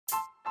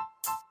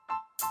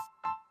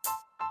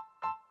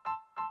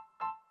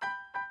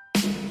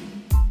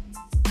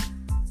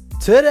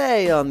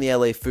Today on the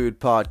LA Food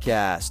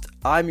Podcast,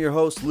 I'm your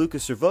host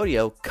Lucas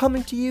Servodio,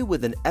 coming to you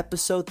with an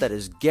episode that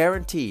is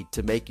guaranteed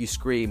to make you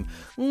scream,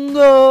 "Goal!"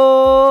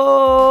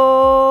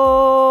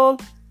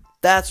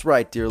 That's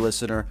right, dear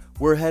listener,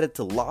 we're headed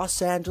to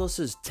Los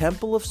Angeles'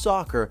 Temple of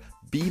Soccer,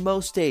 BMO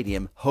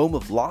Stadium, home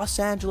of Los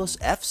Angeles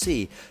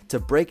FC,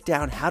 to break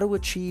down how to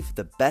achieve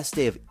the best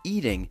day of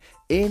eating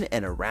in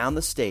and around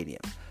the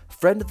stadium.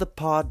 Friend of the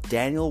pod,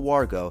 Daniel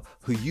Wargo,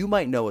 who you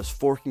might know as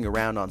Forking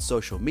Around on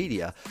social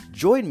media,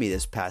 joined me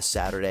this past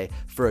Saturday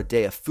for a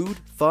day of food,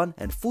 fun,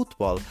 and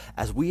football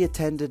as we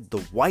attended the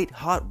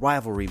white-hot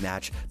rivalry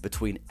match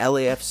between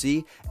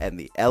LAFC and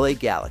the LA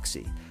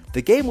Galaxy.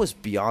 The game was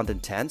beyond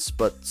intense,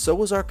 but so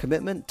was our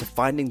commitment to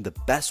finding the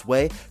best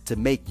way to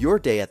make your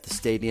day at the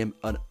stadium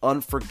an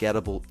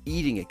unforgettable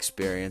eating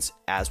experience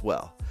as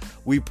well.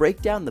 We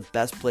break down the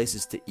best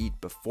places to eat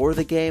before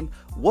the game,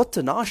 what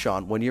to nosh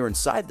on when you're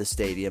inside the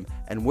stadium,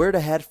 and where to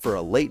head for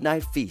a late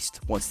night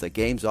feast once the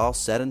game's all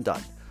said and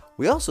done.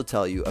 We also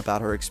tell you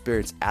about her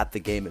experience at the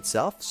game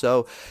itself,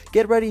 so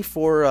get ready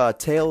for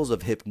tales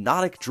of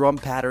hypnotic drum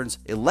patterns,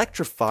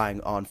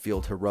 electrifying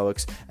on-field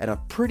heroics, and a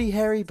pretty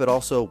hairy but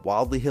also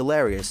wildly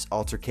hilarious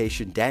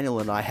altercation Daniel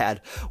and I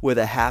had with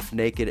a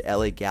half-naked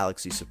LA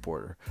Galaxy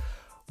supporter.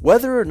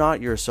 Whether or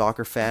not you're a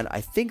soccer fan, I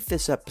think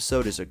this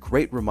episode is a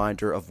great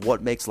reminder of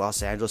what makes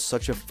Los Angeles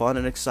such a fun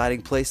and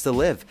exciting place to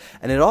live,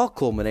 and it all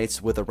culminates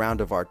with a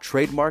round of our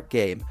trademark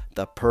game,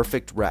 The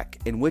Perfect Rec,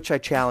 in which I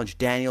challenge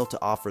Daniel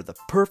to offer the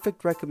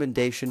perfect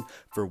recommendation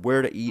for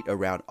where to eat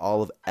around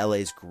all of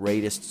LA's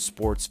greatest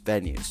sports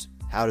venues.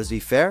 How does he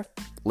fare?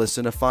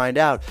 Listen to find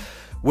out.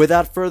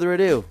 Without further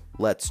ado,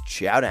 let's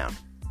chow down.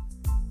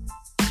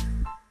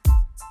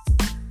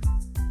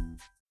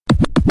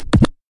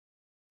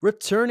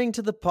 Returning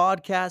to the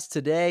podcast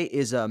today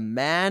is a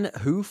man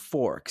who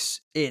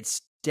forks.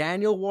 It's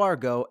Daniel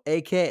Wargo,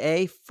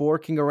 aka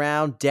Forking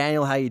Around.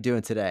 Daniel, how you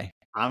doing today?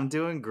 I'm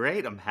doing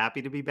great. I'm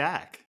happy to be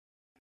back.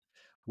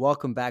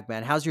 Welcome back,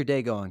 man. How's your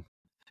day going?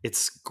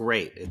 It's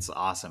great. It's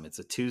awesome. It's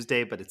a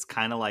Tuesday, but it's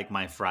kind of like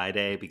my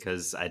Friday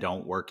because I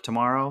don't work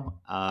tomorrow.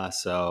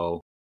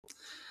 So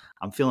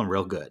I'm feeling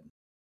real good.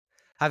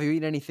 Have you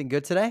eaten anything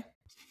good today?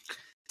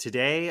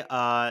 Today,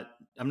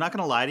 I'm not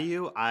going to lie to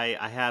you.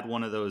 I had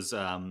one of those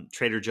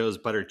Trader Joe's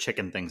buttered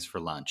chicken things for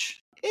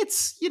lunch.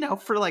 It's,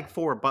 for like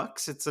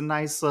 $4. It's a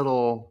nice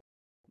little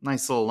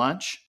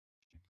lunch.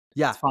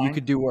 Yeah, you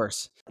could do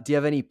worse. Do you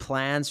have any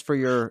plans for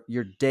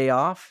your day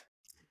off?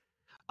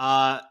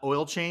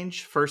 Oil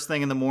change first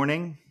thing in the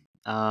morning.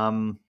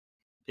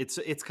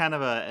 It's kind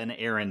of an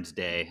errand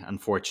day.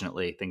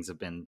 Unfortunately, things have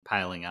been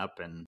piling up,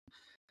 and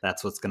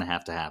that's what's going to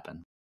have to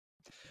happen.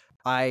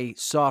 I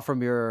saw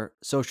from your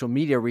social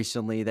media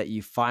recently that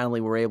you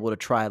finally were able to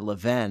try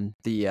Leven,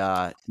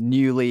 the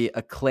newly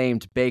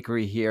acclaimed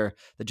bakery here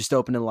that just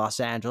opened in Los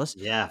Angeles.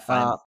 Yeah,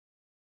 finally.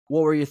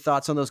 What were your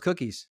thoughts on those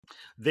cookies?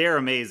 They're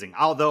amazing.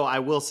 Although I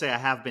will say I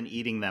have been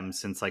eating them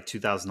since like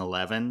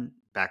 2011,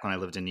 back when I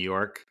lived in New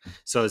York.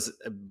 So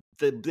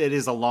it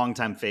is a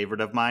longtime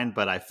favorite of mine,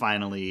 but I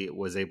finally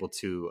was able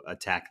to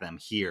attack them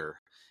here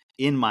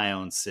in my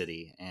own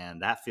city.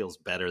 And that feels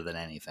better than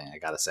anything, I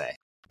got to say.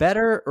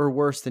 Better or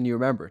worse than you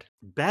remembered?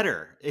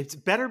 Better. It's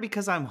better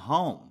because I'm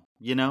home,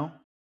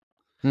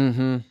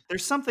 Mm-hmm.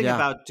 There's something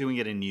about doing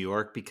it in New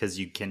York because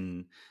you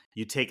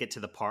take it to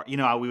the park.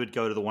 How we would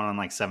go to the one on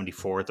like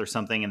 74th or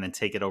something and then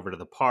take it over to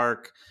the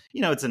park.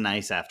 It's a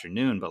nice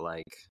afternoon, but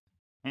like,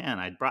 man,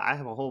 I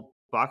have a whole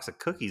box of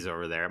cookies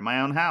over there at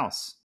my own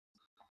house.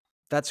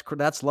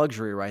 That's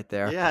luxury right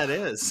there. Yeah, it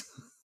is.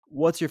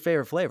 What's your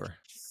favorite flavor?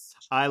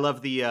 I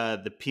love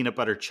the peanut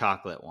butter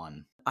chocolate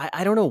one.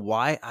 I don't know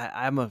why.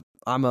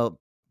 I'm a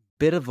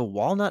bit of a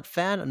walnut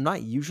fan. I'm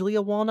not usually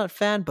a walnut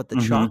fan, but the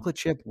chocolate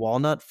chip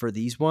walnut for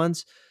these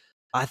ones,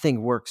 I think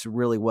works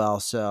really well.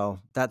 So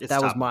that was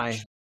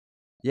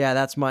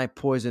that's my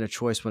poison of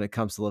choice when it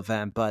comes to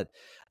Leven. But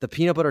the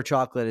peanut butter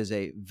chocolate is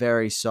a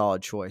very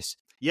solid choice.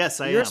 Yes,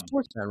 You're a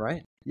sports fan,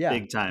 right? Yeah,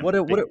 big time. What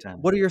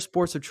are your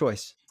sports of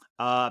choice?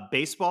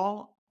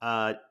 Baseball,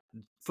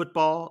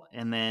 football,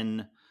 and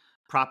then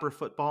proper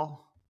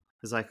football,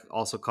 as I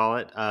also call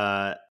it,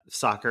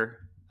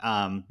 soccer.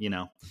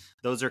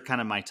 Those are kind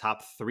of my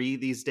top three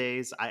these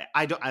days.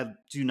 I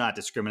do not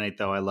discriminate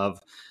though. I love,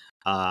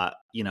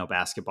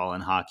 basketball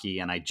and hockey,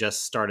 and I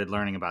just started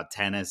learning about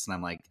tennis, and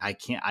I'm like, I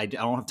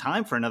don't have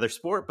time for another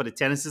sport, but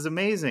tennis is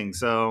amazing.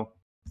 So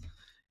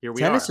here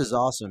we are. Tennis is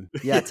awesome.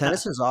 Yeah,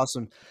 tennis is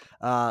awesome.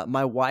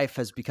 My wife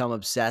has become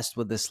obsessed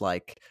with this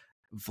like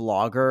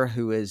vlogger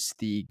who is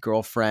the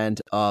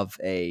girlfriend of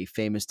a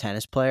famous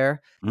tennis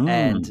player,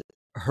 and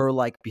her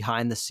like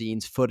behind the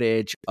scenes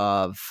footage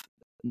of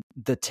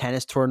the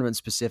tennis tournament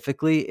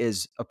specifically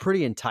is a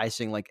pretty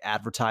enticing like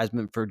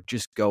advertisement for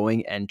just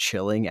going and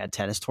chilling at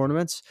tennis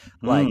tournaments.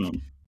 Like,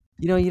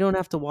 you don't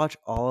have to watch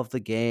all of the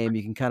game.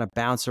 You can kind of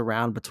bounce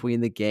around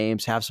between the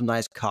games, have some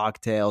nice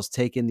cocktails,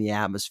 take in the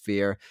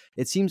atmosphere.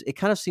 It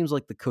kind of seems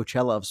like the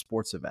Coachella of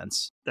sports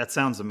events. That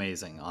sounds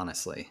amazing,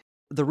 honestly.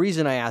 the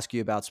reason I ask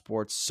you about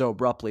sports so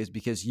abruptly is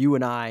because you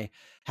and I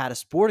had a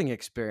sporting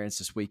experience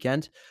this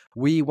weekend.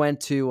 We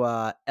went to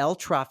El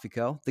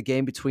Tráfico, the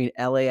game between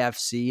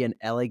LAFC and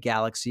LA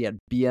Galaxy at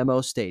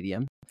BMO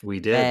Stadium. We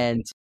did.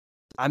 And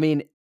I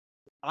mean,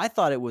 I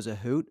thought it was a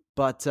hoot,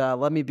 but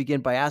let me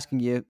begin by asking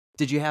you,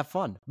 did you have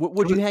fun?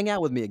 Would you hang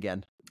out with me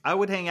again? I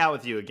would hang out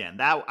with you again.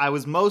 That I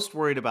was most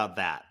worried about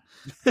that,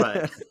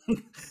 but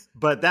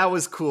but that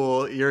was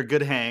cool. You're a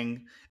good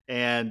hang,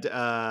 and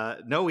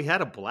no, we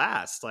had a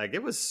blast. Like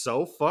it was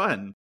so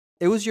fun.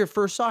 It was your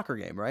first soccer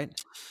game, right?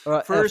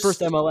 First First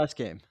MLS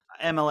game.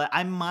 MLS.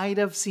 I might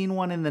have seen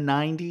one in the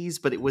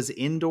 '90s, but it was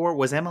indoor.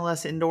 Was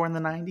MLS indoor in the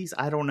 '90s?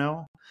 I don't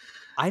know.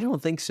 I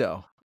don't think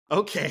so.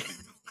 Okay,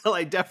 well,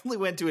 I definitely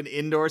went to an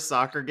indoor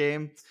soccer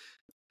game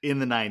in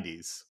the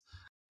 '90s.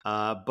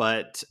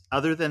 But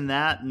other than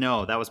that,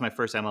 no, that was my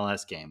first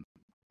MLS game.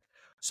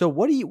 So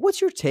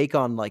what's your take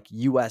on like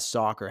US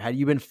soccer? Had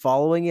you been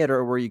following it,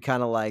 or were you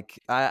kind of like,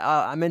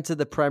 I'm into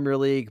the Premier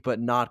League, but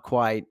not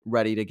quite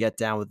ready to get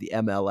down with the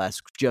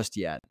MLS just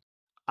yet?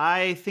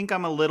 I think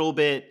I'm a little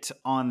bit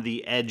on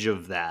the edge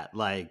of that.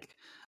 Like,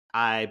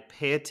 I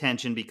pay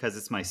attention because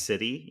it's my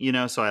city,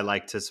 so I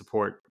like to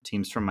support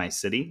teams from my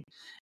city.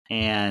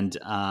 And,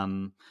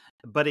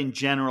 but in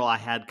general, I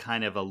had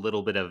kind of a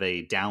little bit of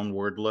a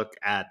downward look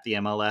at the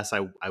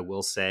MLS, I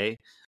will say.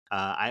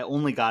 I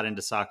only got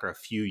into soccer a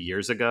few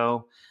years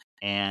ago,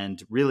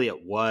 and really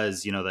it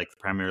was, like the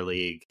Premier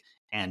League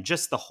and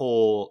just the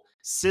whole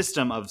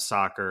system of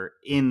soccer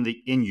in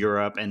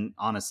Europe and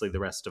honestly the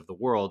rest of the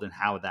world and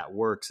how that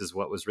works is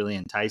what was really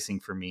enticing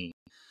for me.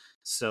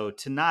 So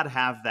to not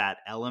have that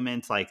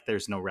element, like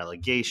there's no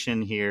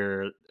relegation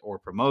here or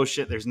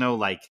promotion, there's no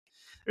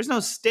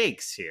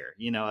stakes here,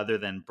 other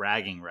than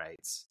bragging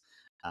rights.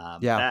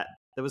 Yeah.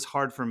 That was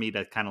hard for me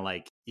to kind of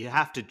like, you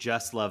have to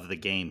just love the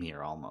game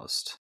here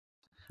almost.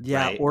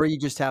 Yeah. Right? Or you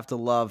just have to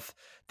love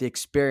the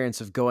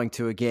experience of going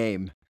to a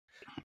game.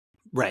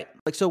 Right.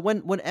 Like, so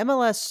when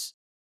MLS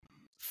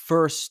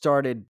first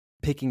started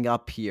picking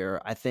up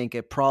here, I think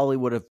it probably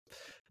would have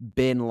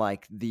been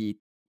like the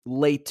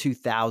late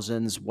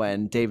 2000s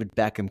when David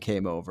Beckham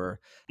came over.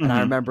 And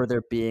I remember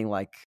there being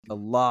like a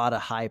lot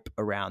of hype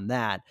around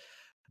that.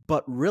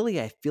 But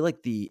really, I feel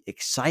like the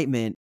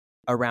excitement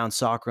around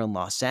soccer in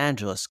Los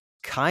Angeles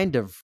kind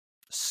of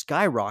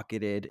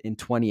skyrocketed in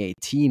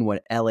 2018 when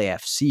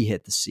LAFC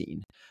hit the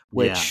scene,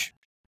 which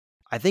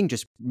I think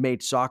just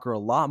made soccer a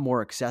lot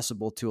more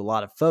accessible to a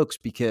lot of folks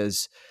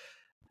because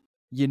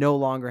you no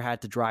longer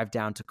had to drive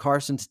down to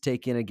Carson to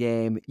take in a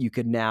game. You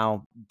could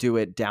now do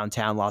it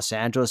downtown Los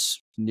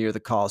Angeles near the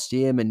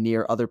Coliseum and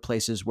near other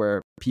places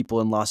where people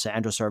in Los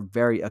Angeles are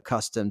very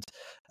accustomed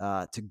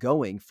to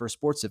going for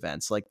sports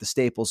events like the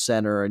Staples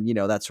Center and,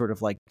 that sort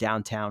of like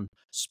downtown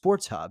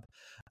sports hub.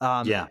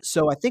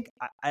 So I think,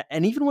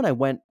 and even when I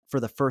went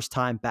for the first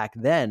time back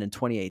then in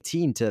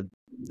 2018 to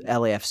the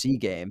LAFC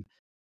game,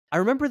 I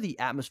remember the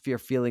atmosphere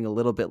feeling a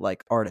little bit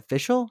like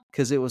artificial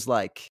because it was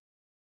like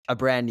a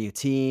brand new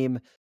team.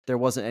 There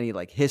wasn't any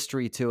like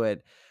history to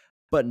it.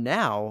 But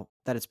now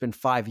that it's been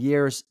 5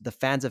 years, the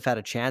fans have had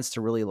a chance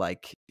to really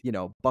like,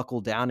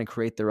 buckle down and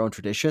create their own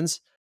traditions.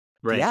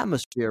 Right. The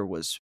atmosphere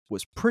was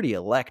pretty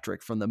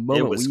electric from the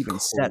moment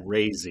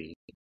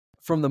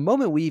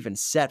we even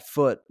set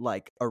foot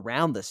like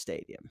around the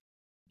stadium.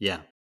 Yeah.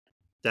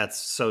 That's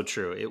so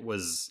true. It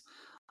was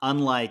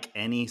unlike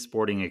any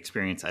sporting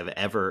experience I've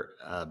ever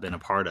been a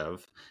part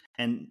of.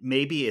 And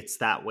maybe it's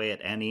that way at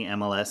any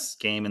MLS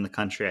game in the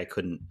country. I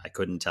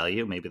couldn't tell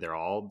you. Maybe they're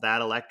all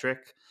that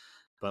electric,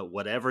 but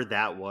whatever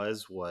that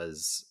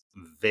was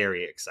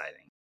very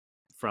exciting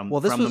from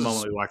the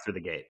moment we walked through the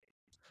gate.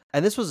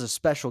 And this was a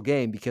special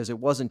game because it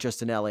wasn't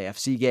just an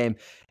LAFC game.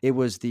 It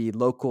was the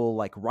local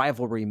like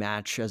rivalry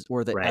match, as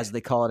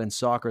they call it in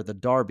soccer, the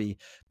derby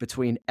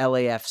between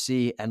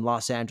LAFC and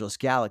Los Angeles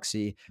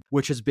Galaxy,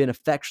 which has been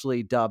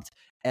affectionately dubbed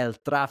El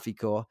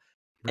Tráfico.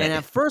 Right. And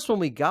at first when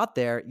we got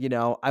there,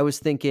 I was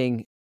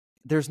thinking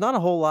there's not a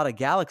whole lot of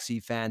Galaxy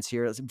fans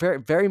here. It very,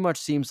 very much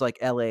seems like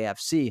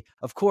LAFC.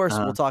 Of course,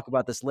 we'll talk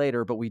about this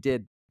later, but we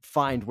did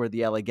find where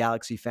the LA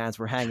Galaxy fans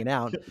were hanging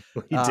out.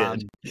 We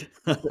did.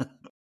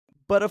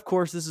 But of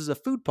course, this is a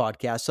food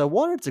podcast, so I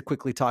wanted to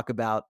quickly talk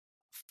about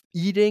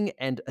eating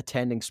and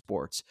attending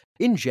sports.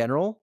 In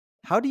general,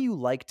 how do you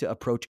like to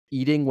approach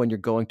eating when you're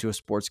going to a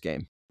sports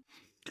game?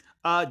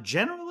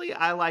 Generally,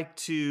 I like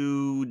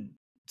to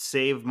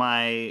save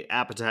my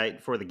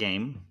appetite for the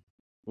game,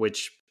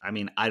 which, I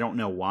mean, I don't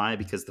know why,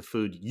 because the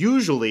food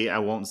usually, I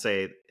won't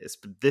say it's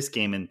this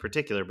game in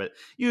particular, but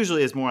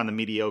usually is more on the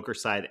mediocre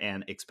side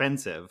and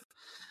expensive.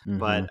 Mm-hmm.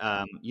 But,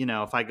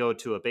 if I go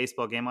to a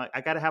baseball game,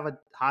 I got to have a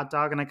hot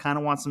dog and I kind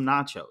of want some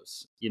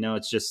nachos.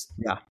 It's just,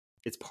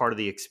 it's part of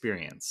the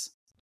experience.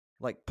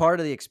 Like part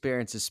of the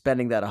experience is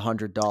spending that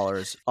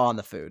 $100 on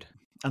the food.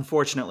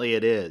 Unfortunately,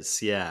 it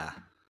is. Yeah.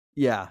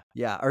 Yeah.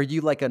 Yeah. Are you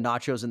like a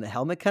nachos in the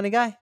helmet kind of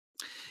guy?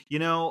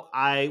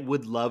 I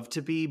would love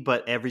to be,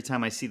 but every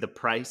time I see the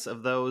price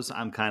of those,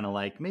 I'm kind of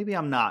like, maybe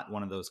I'm not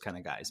one of those kind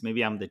of guys.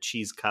 Maybe I'm the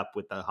cheese cup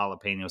with the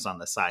jalapenos on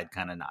the side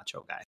kind of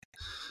nacho guy.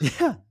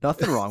 Yeah,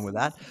 nothing wrong with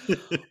that.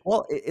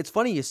 Well, it's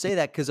funny you say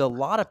that because a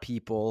lot of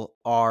people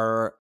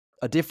are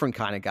a different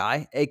kind of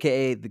guy,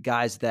 aka the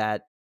guys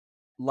that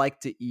like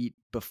to eat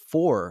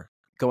before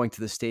going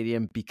to the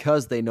stadium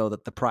because they know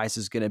that the price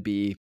is going to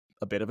be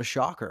a bit of a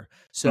shocker.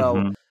 So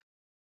Hmm.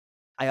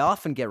 I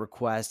often get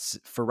requests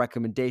for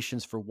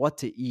recommendations for what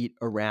to eat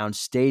around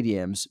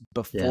stadiums Yeah.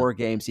 before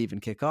games even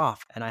kick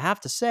off. And I have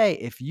to say,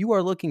 if you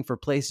are looking for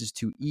places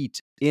to eat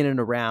in and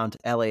around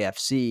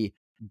LAFC,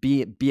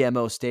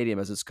 BMO Stadium,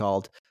 as it's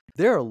called,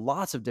 there are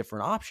lots of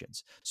different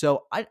options.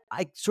 So I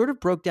sort of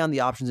broke down the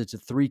options into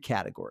three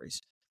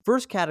categories.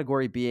 First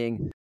category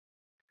being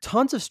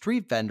tons of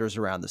street vendors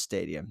around the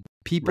stadium.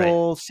 Right.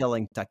 People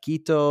selling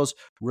taquitos,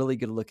 really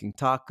good looking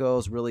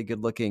tacos, really good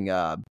looking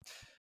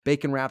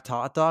bacon wrapped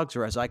hot dogs,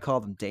 or as I call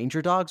them,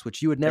 danger dogs,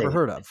 which you had never Hey,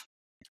 heard of.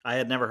 I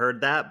had never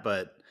heard that,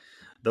 but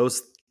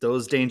those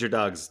danger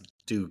dogs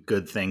do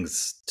good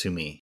things to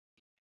me,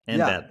 and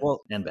Yeah. bad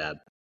Well, and bad.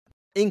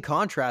 in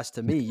contrast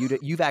to me,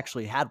 you've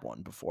actually had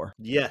one before.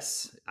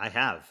 Yes, I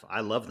have.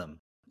 I love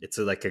them. That's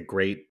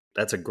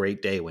a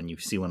great day when you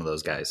see one of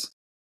those guys.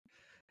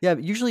 Yeah,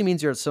 it usually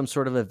means you're at some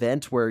sort of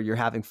event where you're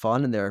having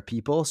fun and there are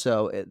people.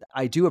 So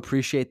I do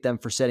appreciate them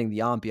for setting the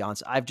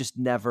ambiance. I've just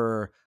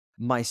never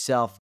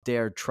myself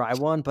dared try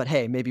one, but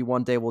hey, maybe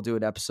one day we'll do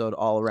an episode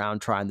all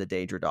around trying the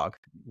danger dog.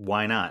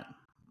 Why not?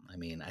 I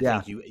mean, I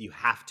Yeah. think you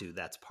have to.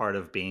 That's part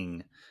of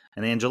being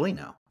an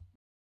Angelino.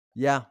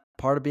 Yeah.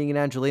 Part of being an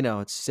Angelino,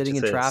 it's sitting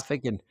in Just is.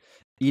 traffic and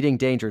eating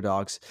danger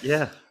dogs.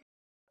 Yeah.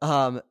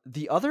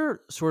 The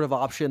other sort of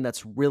option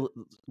that's real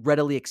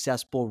readily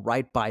accessible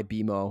right by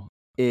BMO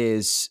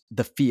is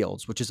the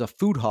Fields, which is a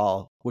food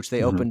hall which they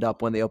Mhm. opened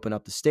up when they opened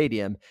up the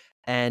stadium.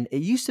 And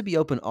it used to be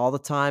open all the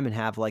time and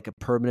have like a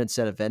permanent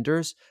set of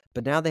vendors,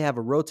 but now they have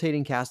a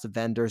rotating cast of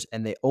vendors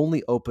and they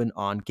only open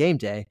on game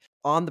day.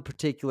 On the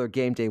particular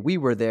game day we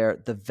were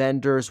there, the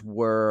vendors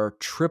were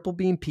Triple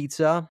Beam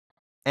Pizza,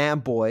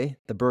 Amboy,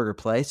 the burger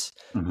place,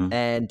 Mhm.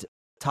 and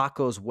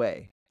Tacos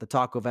Way, the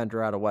taco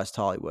vendor out of West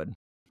Hollywood.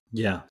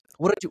 Yeah.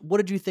 What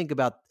did you think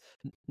about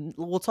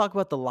we'll talk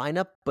about the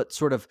lineup, but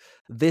sort of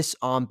this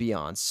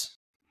ambiance.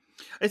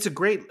 It's a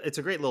great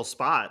little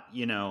spot,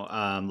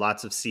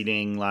 lots of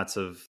seating, lots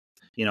of,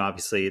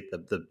 obviously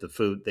the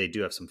food, they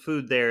do have some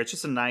food there. It's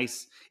just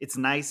it's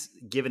nice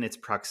given its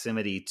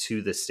proximity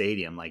to the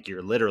stadium. Like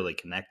you're literally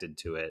connected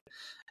to it.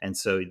 And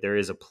so there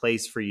is a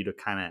place for you to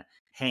kind of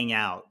hang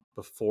out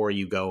before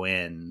you go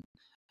in.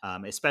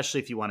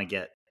 Especially if you want to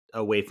get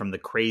away from the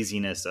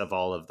craziness of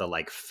all of the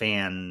like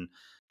fan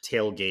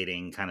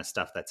tailgating kind of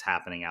stuff that's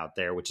happening out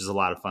there, which is a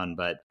lot of fun,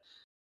 but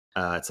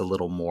it's a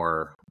little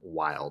more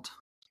wild.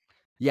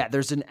 Yeah,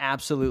 there's an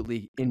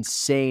absolutely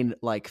insane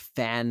like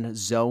fan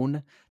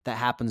zone that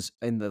happens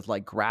in the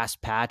like grass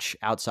patch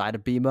outside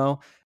of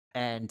BMO.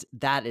 And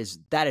that is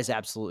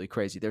absolutely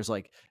crazy. There's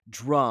like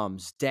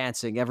drums,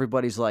 dancing,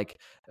 everybody's like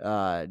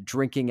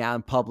drinking out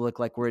in public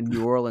like we're in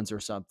New Orleans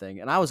or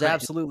something. And I was Right.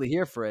 absolutely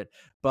here for it.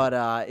 But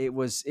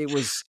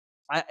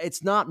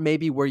it's not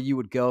maybe where you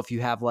would go if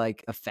you have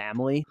like a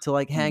family to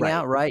like hang Right.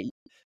 out, right?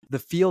 The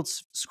field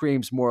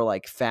screams more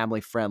like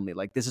family friendly.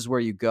 Like this is where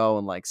you go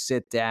and like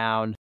sit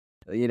down,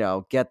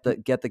 get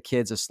the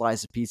kids a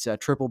slice of pizza,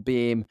 triple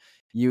beam.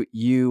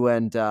 You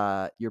and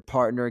your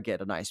partner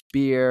get a nice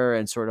beer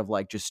and sort of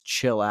like just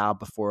chill out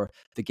before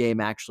the game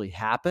actually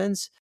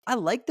happens. I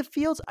like the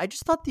fields. I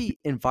just thought the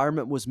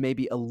environment was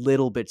maybe a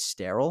little bit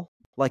sterile.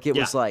 Like it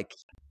Yeah. was like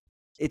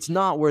it's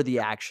not where the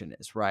action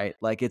is, right?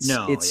 Like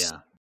No, it's yeah.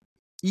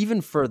 even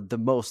for the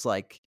most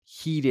like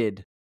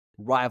heated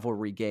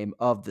rivalry game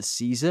of the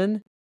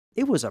season,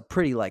 it was a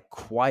pretty like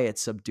quiet,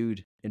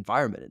 subdued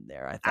environment in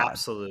there, I thought.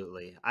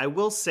 Absolutely. I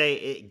will say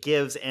it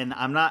gives, and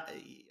I'm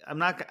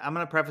going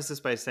to preface this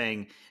by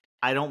saying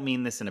I don't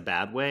mean this in a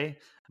bad way,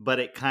 but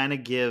it kind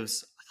of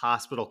gives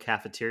hospital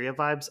cafeteria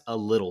vibes a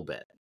little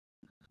bit.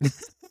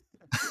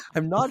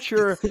 I'm not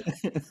sure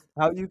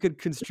how you could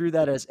construe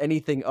that as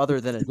anything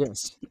other than a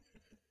diss.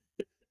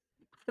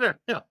 I don't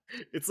know.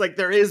 It's like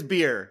there is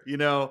beer,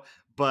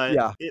 but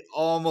Yeah. it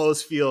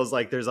almost feels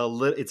like it's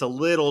a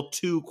little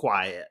too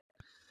quiet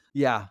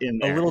Yeah. in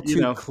A there, little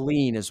too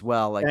clean as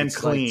well. Like and it's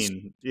like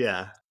clean.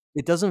 Yeah.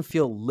 it doesn't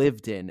feel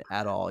lived in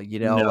at all,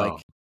 No.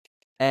 like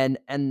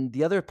and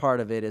the other part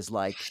of it is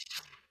like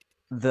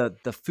the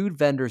food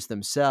vendors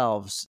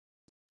themselves,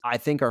 I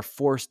think, are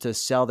forced to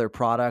sell their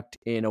product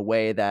in a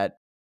way that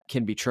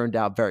can be churned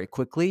out very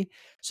quickly.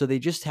 So they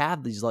just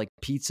have these like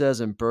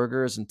pizzas and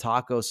burgers and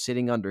tacos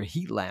sitting under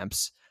heat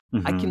lamps.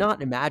 I Hmm.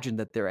 cannot imagine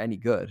that they're any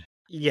good.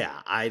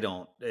 Yeah, I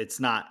don't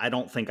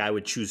think I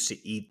would choose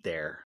to eat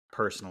there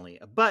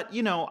personally. But,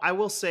 I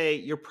will say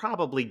you're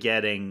probably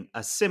getting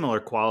a similar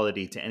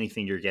quality to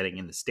anything you're getting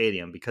in the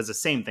stadium because the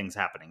same thing's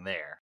happening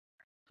there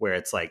where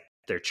it's like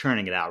they're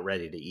churning it out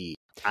ready to eat.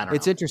 I don't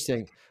It's know.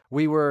 interesting.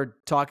 We were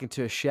talking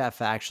to a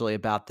chef actually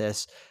about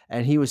this,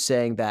 and he was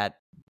saying that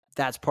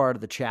that's part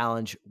of the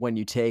challenge when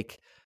you take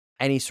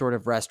any sort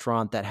of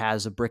restaurant that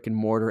has a brick and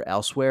mortar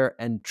elsewhere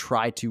and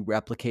try to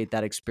replicate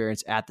that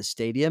experience at the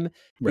stadium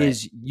Right.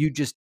 is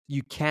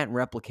you can't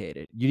replicate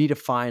it. You need to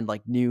find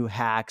like new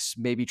hacks,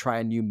 maybe try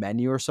a new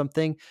menu or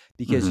something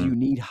because Hmm. you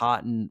need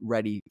hot and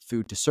ready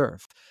food to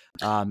serve.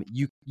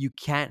 You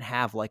can't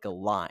have like a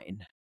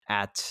line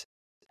at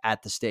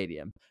the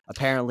stadium.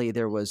 Apparently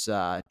there was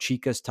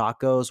Chica's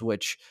Tacos,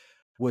 which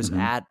was Hmm.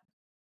 at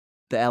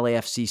the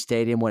LAFC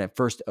stadium when it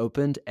first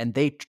opened, and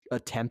they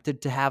attempted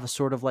to have a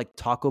sort of like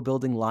taco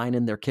building line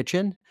in their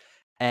kitchen.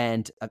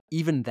 And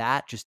even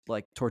that, just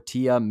like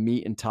tortilla,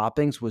 meat, and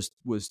toppings,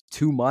 was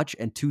too much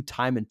and too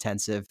time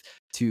intensive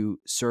to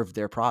serve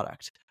their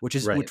product,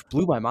 Right. which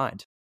blew my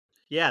mind.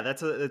 Yeah,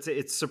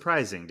 it's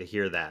surprising to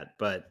hear that,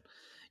 but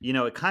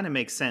it kind of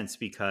makes sense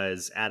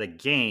because at a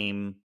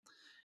game,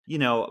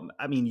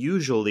 I mean,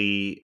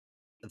 usually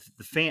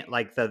the fan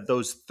like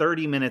those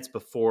 30 minutes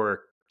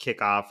before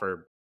kickoff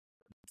or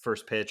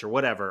first pitch or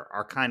whatever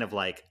are kind of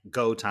like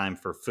go time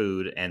for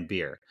food and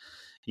beer,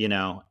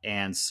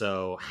 and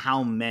so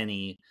how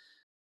many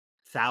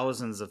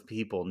thousands of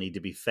people need to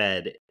be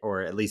fed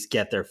or at least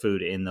get their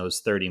food in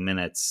those 30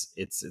 minutes.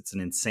 It's an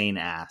insane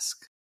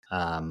ask.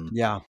 um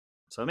Yeah,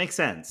 so it makes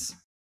sense.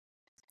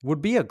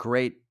 would be a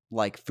great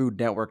like Food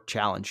Network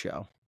challenge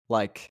show.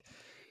 Like,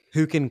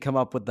 who can come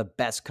up with the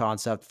best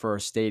concept for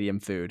stadium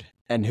food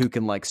and who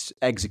can like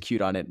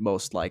execute on it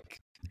most like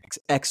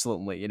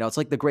excellently. It's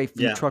like the great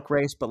food Yeah. truck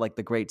race, but like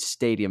the great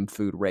stadium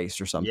food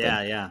race or something.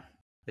 Yeah.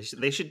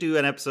 They should do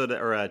an episode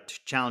or a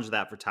challenge of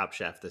that for Top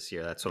Chef this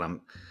year. That's what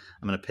I'm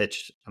gonna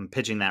pitch. I'm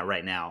pitching that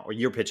right now, or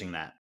you're pitching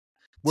that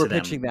We're to them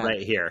pitching that.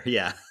 right here.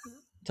 Yeah.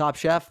 Top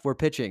Chef, we're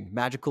pitching.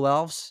 Magical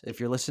Elves, if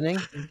you're listening,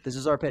 this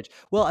is our pitch.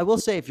 Well, I will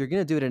say, if you're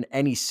going to do it in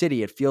any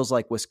city, it feels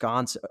like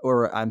Wisconsin,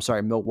 or I'm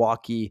sorry,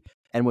 Milwaukee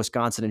and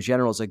Wisconsin in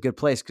general is a good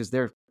place because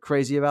they're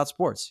crazy about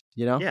sports,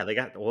 Yeah, they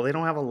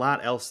don't have a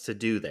lot else to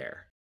do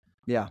there.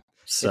 Yeah.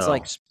 It's So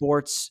like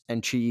sports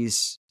and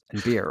cheese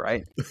and beer,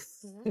 right?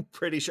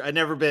 pretty sure I've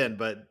never been,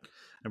 but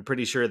I'm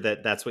pretty sure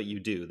that that's what you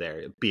do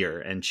there: beer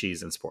and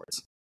cheese and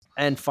sports.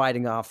 And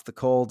fighting off the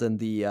cold and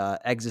the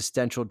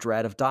existential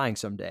dread of dying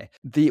someday,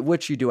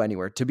 which you do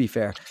anywhere, to be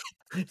fair.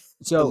 A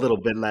So, little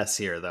bit less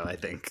here, though, I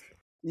think.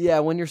 yeah,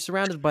 when you're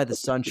surrounded by the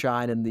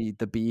sunshine and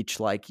the beach,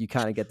 like you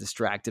kind of get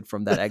distracted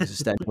from that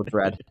existential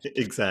dread.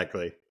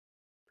 Exactly.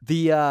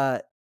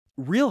 The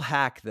real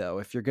hack, though,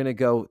 if you're going to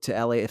go to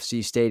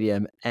LAFC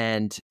Stadium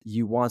and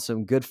you want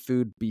some good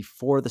food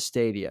before the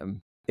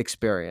stadium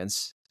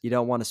experience, you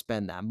don't want to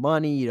spend that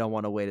money. You don't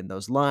want to wait in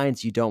those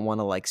lines. You don't want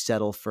to like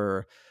settle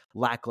for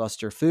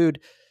lackluster food.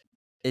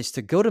 Is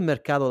to go to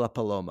Mercado La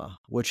Paloma,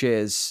 which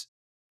is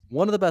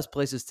one of the best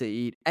places to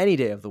eat any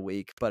day of the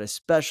week, but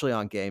especially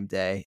on game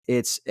day.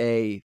 It's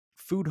a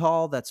food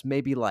hall that's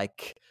maybe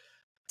like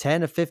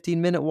 10 to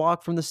 15-minute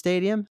walk from the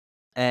stadium.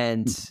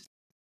 And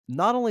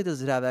not only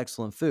does it have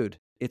excellent food,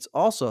 it's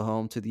also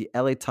home to the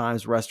LA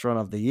Times Restaurant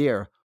of the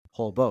Year,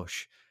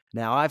 Holbox.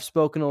 Now, I've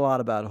spoken a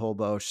lot about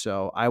Holbox,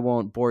 so I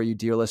won't bore you,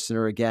 dear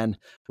listener, again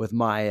with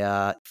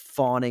my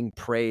fawning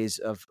praise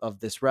of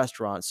this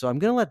restaurant. So I'm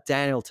going to let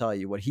Daniel tell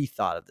you what he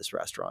thought of this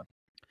restaurant.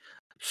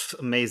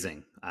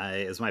 Amazing.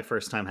 It was my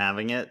first time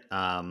having it.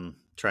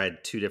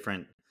 Tried two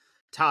different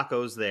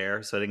tacos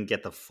there, so I didn't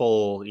get the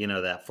full,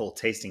 that full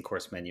tasting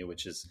course menu,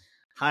 which is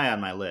high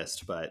on my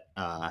list, but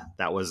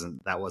that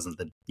wasn't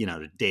the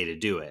the day to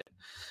do it.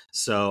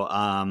 So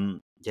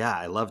yeah,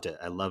 I loved it.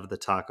 I loved the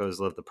tacos,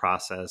 loved the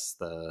process,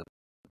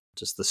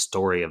 just the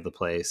story of the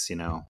place,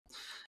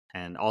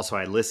 and also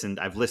I've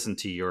listened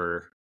to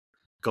your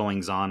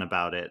goings on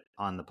about it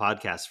on the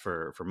podcast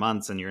for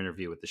months, and your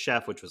interview with the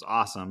chef, which was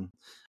awesome.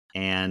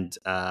 And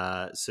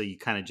so you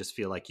kind of just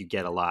feel like you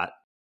get a lot.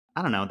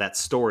 I don't know, the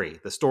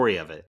story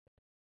of it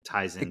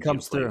ties in It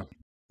comes beautifully. through.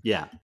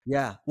 Yeah.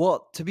 Yeah.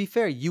 Well, to be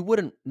fair, you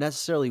wouldn't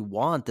necessarily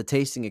want the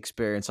tasting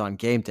experience on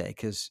game day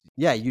because,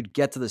 yeah, you'd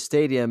get to the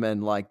stadium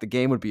and like the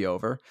game would be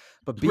over.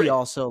 But B, Right.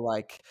 also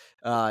like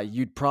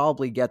you'd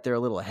probably get there a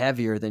little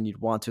heavier than you'd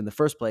want to in the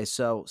first place.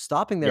 So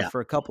stopping there Yeah. for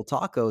a couple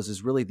tacos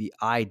is really the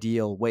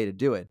ideal way to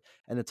do it.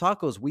 And the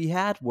tacos we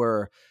had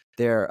were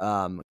their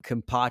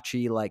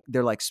Campachi, like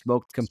they're like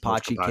smoked Smoked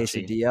Campachi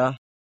kapachi. quesadilla,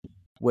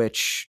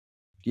 which,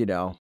 you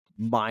know,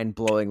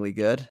 mind-blowingly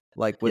good,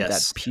 like with that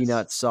Yes.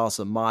 peanut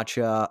salsa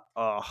matcha.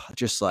 Oh,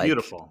 just like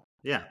Beautiful.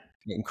 Yeah.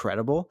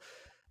 incredible.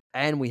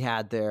 And we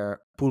had their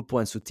pulpo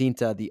en su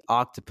tinta, the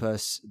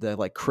octopus, the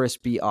like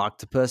crispy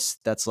octopus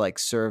that's like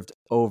served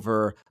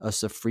over a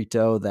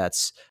sofrito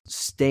that's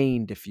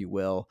stained, if you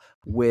will,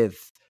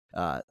 with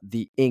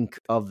the ink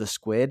of the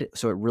squid.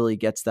 So it really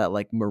gets that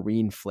like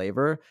marine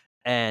flavor.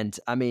 And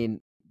I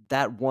mean,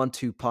 that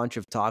 1-2 punch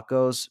of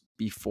tacos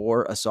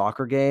before a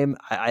soccer game,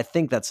 I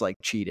think that's like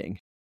cheating.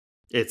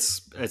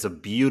 It's a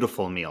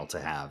beautiful meal to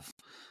have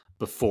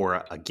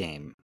before a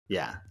game.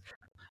 Yeah.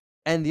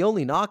 And the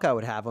only knock I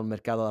would have on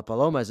Mercado La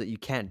Paloma is that you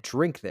can't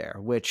drink there,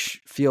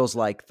 which feels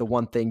like the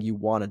one thing you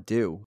want to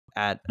do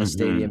at a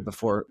stadium Hmm.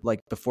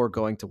 before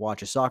going to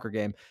watch a soccer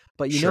game.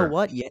 But you know Sure.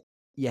 what?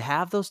 you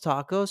have those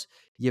tacos,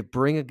 you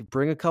bring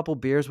a couple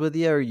beers with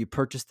you, or you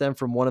purchase them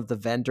from one of the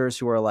vendors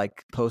who are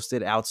like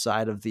posted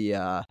outside of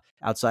the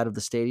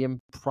stadium,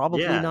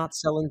 probably Yeah. not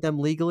selling them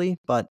legally,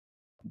 but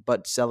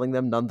selling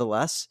them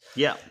nonetheless.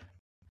 Yeah.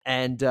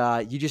 And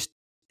you just,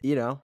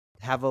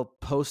 have a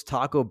post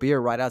taco beer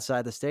right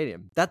outside the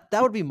stadium. That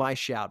would be my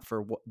shout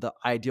for the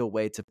ideal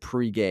way to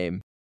pregame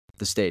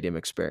the stadium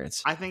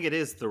experience. I think it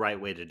is the right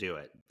way to do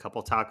it.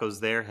 Couple tacos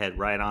there, head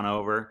right on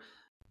over,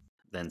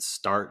 then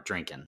start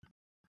drinking.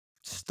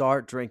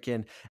 Start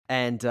drinking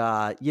and,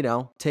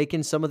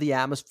 taking some of the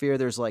atmosphere.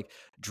 There's like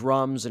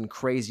drums and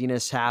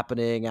craziness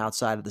happening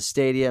outside of the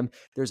stadium.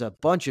 There's a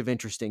bunch of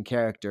interesting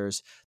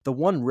characters. The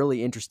one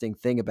really interesting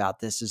thing about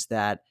this is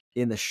that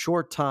in the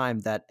short time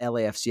that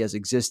LAFC has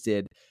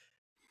existed,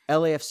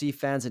 LAFC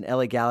fans and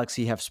LA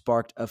Galaxy have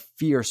sparked a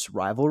fierce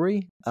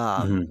rivalry.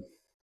 And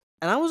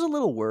I was a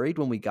little worried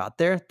when we got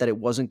there that it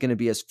wasn't going to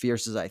be as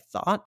fierce as I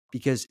thought,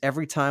 because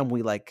every time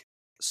we like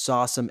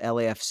saw some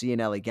LAFC and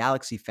LA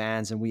Galaxy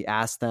fans and we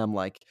asked them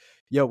like,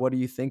 yo, what do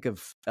you think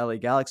of LA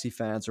Galaxy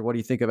fans, or what do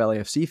you think of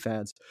LAFC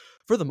fans?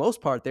 For the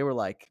most part, they were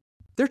like,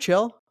 they're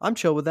chill. I'm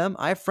chill with them.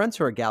 I have friends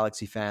who are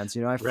Galaxy fans.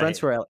 I have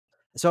friends Right. who are.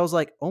 So I was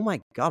like, oh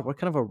my God, what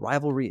kind of a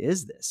rivalry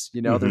is this?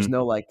 There's Mhm.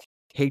 no like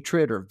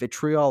hatred or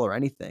vitriol or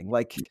anything.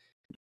 Like,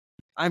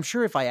 I'm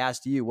sure if I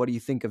asked you, what do you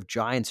think of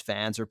Giants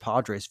fans or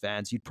Padres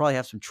fans, you'd probably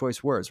have some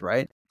choice words,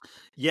 right?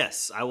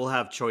 Yes, I will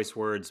have choice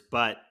words,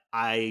 but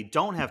I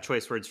don't have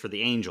choice words for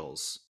the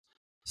Angels.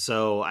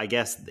 So I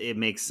guess it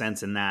makes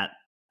sense in that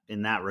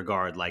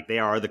regard. Like, they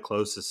are the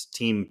closest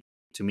team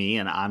to me,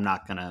 and I'm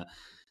not gonna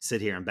sit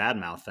here and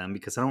badmouth them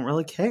because I don't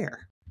really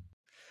care.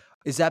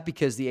 Is that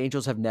because the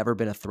Angels have never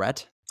been a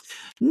threat?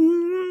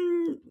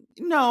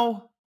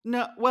 No,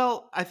 no.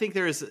 Well, I think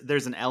there's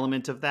an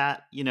element of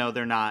that.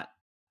 They're not,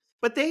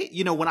 but they,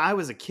 when I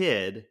was a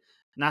kid,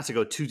 not to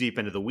go too deep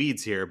into the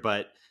weeds here,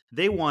 but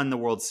they won the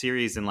World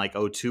Series in like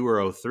 '02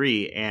 or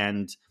 '03,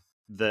 and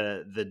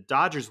the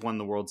Dodgers won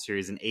the World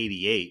Series in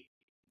 '88.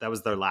 That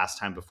was their last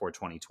time before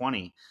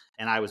 2020,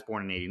 and I was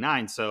born in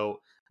 '89.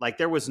 So like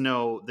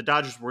the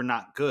Dodgers were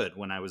not good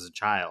when I was a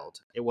child.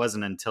 It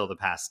wasn't until the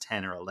past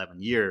 10 or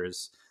 11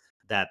 years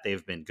that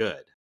they've been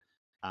good.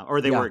 Or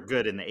they Yeah. were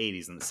good in the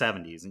 '80s and the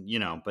 '70s,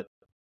 and but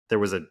there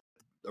was a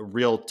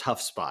real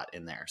tough spot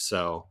in there.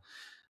 So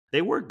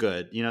they were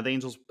good. The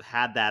Angels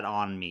had that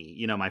on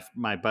me.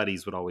 My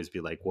buddies would always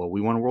be like, "Well, we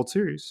won a World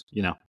Series."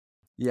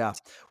 Yeah.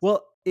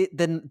 Well,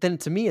 then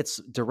to me, it's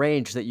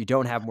deranged that you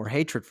don't have more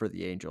hatred for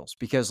the Angels,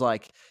 because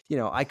like,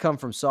 I come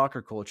from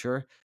soccer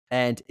culture,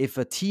 and if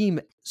a team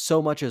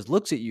so much as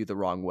looks at you the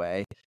wrong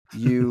way,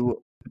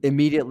 you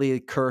immediately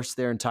curse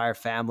their entire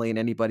family and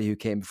anybody who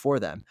came before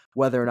them,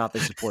 whether or not they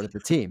supported the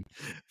team.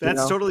 You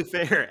That's know? totally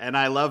fair, and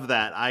I love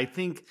that. I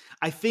think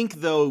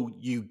though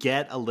you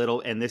get a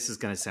little, and this is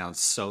going to sound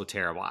so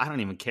terrible. I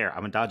don't even care.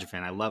 I'm a Dodger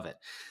fan. I love it.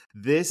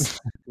 This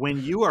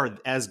When you are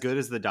as good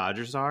as the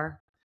Dodgers are,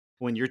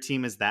 when your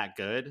team is that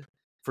good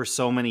for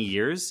so many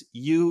years,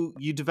 you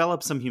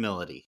develop some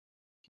humility.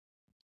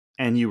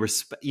 And you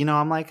respect,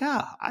 I'm like,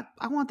 I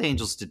want the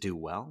Angels to do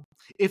well.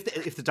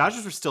 If the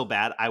Dodgers were still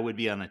bad, I would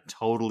be on a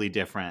totally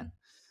different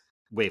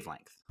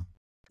wavelength.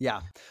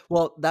 Yeah.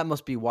 Well, that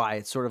must be why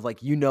it's sort of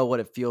like,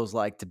 what it feels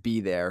like to be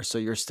there. So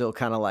you're still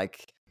kind of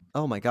like,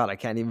 oh my God, I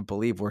can't even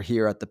believe we're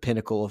here at the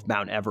pinnacle of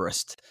Mount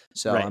Everest.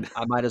 So Right.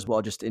 I might as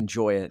well just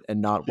enjoy it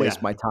and not waste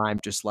Yeah. my time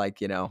just like,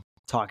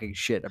 talking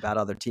shit about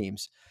other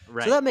teams. So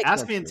Right. that makes Ask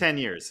sense me to in me. 10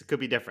 years. It could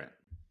be different.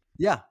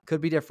 Yeah,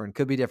 could be different.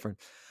 Could be different.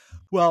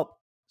 Well,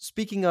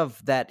 speaking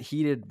of that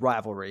heated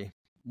rivalry,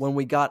 when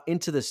we got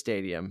into the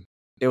stadium,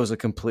 it was a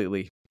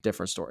completely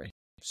different story.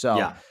 So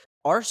Yeah.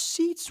 our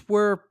seats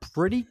were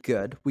pretty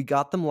good. We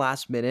got them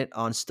last minute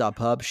on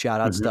StubHub. Shout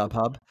out Mhm.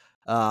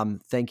 StubHub.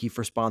 Thank you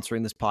for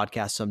sponsoring this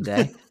podcast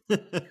someday.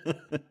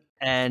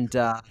 And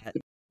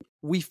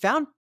we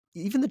found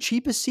even the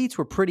cheapest seats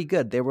were pretty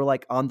good. They were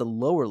like on the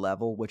lower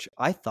level, which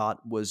I thought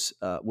was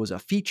a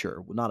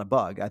feature, not a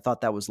bug. I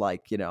thought that was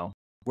like,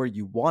 where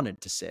you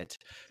wanted to sit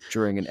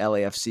during an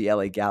LAFC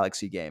LA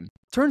Galaxy game.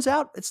 Turns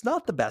out it's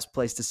not the best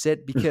place to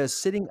sit, because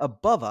sitting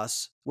above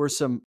us were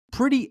some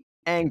pretty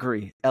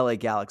angry LA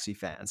Galaxy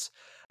fans.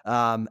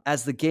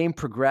 As the game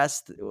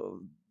progressed,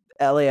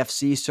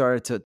 LAFC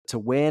started to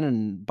win,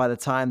 and by the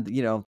time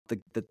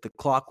the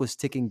clock was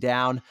ticking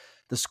down,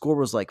 the score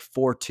was like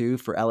 4-2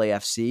 for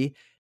LAFC,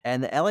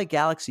 and the LA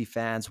Galaxy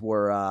fans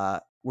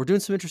were doing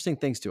some interesting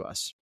things to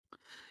us.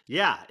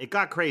 Yeah, it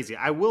got crazy.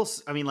 I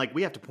mean, like,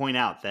 we have to point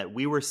out that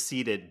we were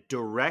seated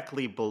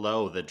directly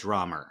below the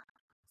drummer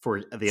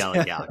for the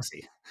LA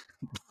Galaxy.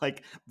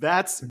 Like,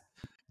 that's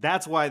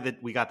why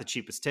we got the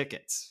cheapest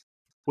tickets,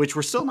 which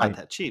were still not Right.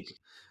 that cheap.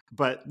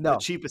 But the No.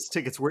 cheapest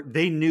tickets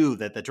they knew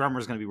that the drummer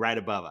was going to be right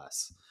above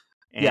us.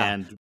 Yeah.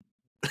 And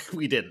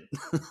we didn't.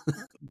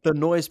 The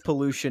noise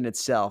pollution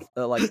itself,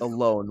 like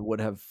alone, would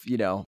have,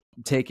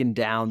 taken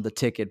down the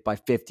ticket by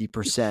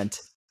 50%.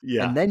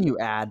 Yeah. And then you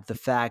add the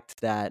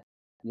fact that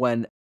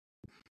when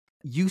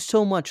you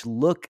so much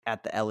look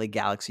at the LA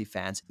Galaxy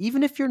fans,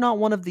 even if you're not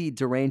one of the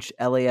deranged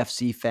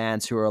LAFC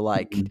fans who are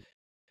like Mhm.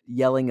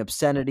 yelling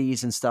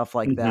obscenities and stuff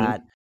like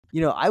that.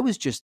 Mhm. I was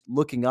just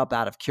looking up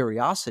out of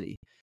curiosity,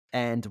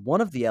 and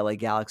one of the LA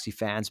Galaxy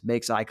fans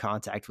makes eye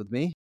contact with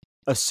me,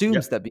 assumes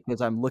Yep. that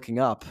because I'm looking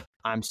up,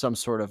 I'm some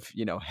sort of,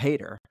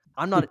 hater.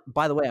 I'm not,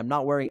 by the way, I'm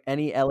not wearing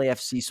any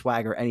LAFC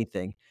swag or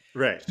anything.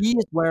 Right. He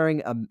is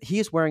wearing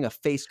a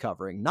face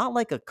covering, not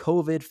like a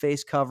COVID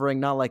face covering,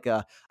 not like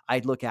a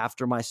I'd look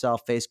after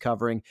myself face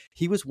covering.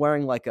 He was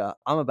wearing like a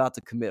I'm about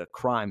to commit a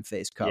crime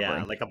face Yeah,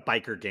 covering. like a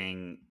biker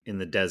gang in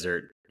the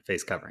desert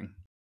face covering.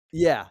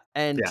 Yeah,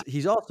 and Yeah.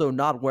 he's also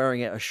not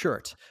wearing a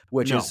shirt,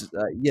 which No. is,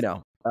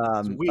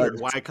 It's weird.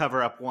 Why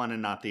cover up one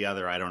and not the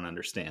other? I don't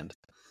understand.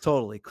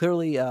 totally.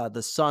 Clearly,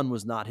 the sun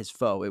was not his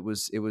foe. It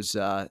was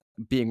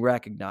being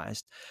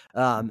recognized.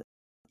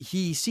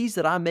 He sees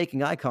that I'm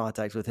making eye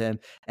contact with him,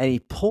 and he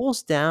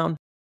pulls down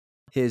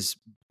his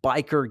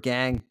biker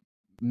gang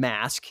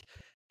mask,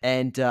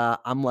 and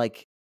I'm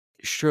like,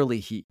 surely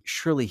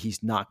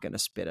he's not gonna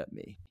spit at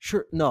me.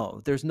 Sure,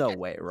 no, there's no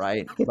way,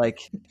 right?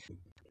 Like,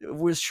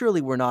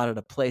 we're not at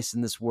a place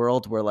in this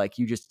world where like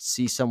you just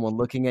see someone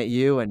looking at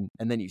you and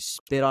then you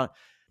spit on.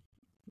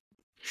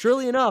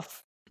 Surely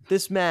enough,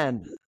 this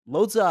man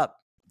loads up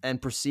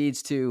and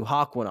proceeds to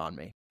hawk one on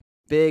me.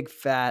 Big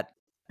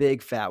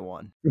big fat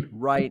one.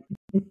 Right.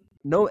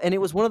 No, and it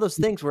was one of those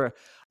things where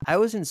I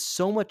was in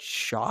so much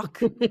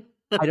shock.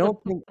 I don't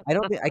think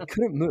I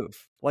couldn't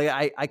move. Like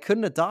I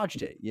couldn't have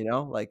dodged it,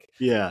 Like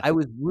Yeah. I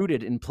was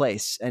rooted in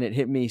place and it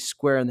hit me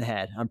square in the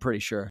head, I'm pretty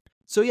sure.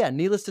 So yeah,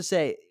 needless to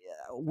say,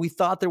 we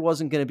thought there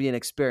wasn't going to be an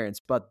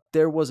experience, but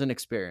there was an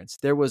experience.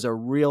 There was a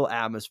real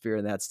atmosphere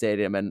in that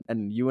stadium,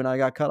 and you and I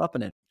got caught up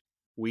in it.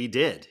 We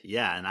did.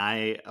 Yeah. And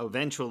I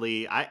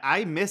eventually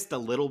I missed a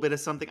little bit of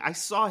something. I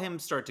saw him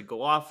start to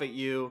go off at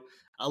you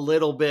a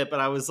little bit, but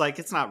I was like,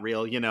 it's not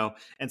real.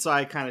 And so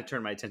I kind of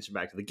turned my attention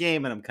back to the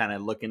game and I'm kind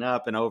of looking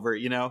up and over.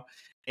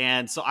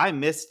 And so I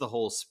missed the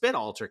whole spit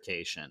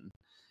altercation.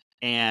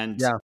 And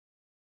Yeah.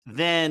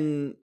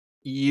 then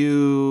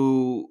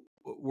you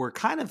were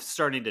kind of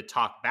starting to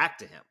talk back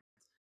to him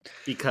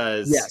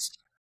because Yes.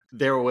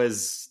 there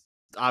was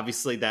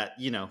obviously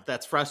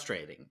that's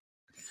frustrating.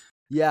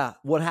 Yeah,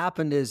 what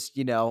happened is,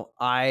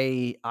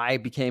 I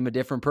became a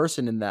different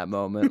person in that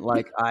moment.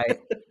 Like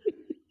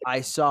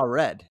I saw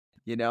red,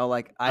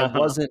 like I Uh-huh.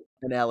 wasn't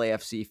an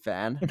LAFC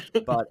fan,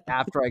 but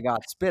after I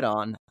got spit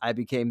on, I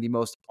became the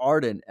most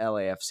ardent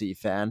LAFC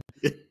fan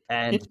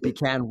and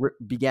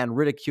began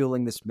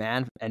ridiculing this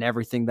man and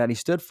everything that he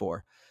stood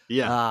for.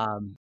 Yeah.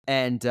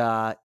 And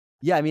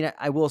yeah, I mean,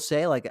 I will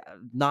say, like,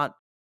 not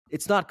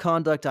it's not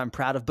conduct I'm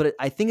proud of, but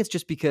I think it's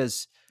just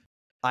because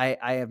I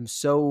am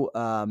so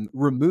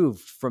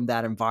removed from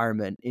that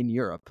environment in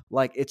Europe.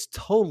 Like, it's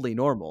totally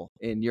normal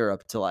in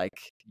Europe to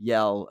like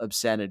yell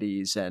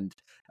obscenities and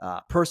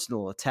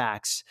personal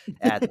attacks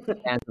at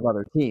fans of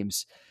other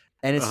teams.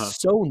 And it's Uh-huh.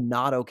 so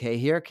not okay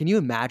here. Can you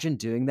imagine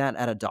doing that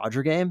at a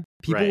Dodger game?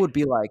 People Right. would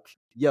be like,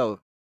 "Yo,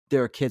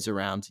 there are kids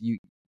around. You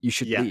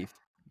should Yeah. leave."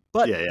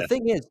 But Yeah, the yeah.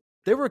 thing is,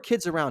 there were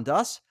kids around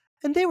us,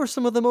 and they were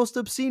some of the most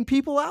obscene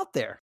people out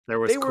there. There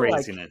was They were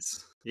like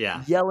craziness.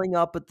 Yeah. yelling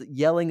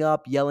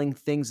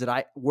things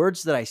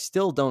words that I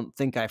still don't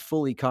think I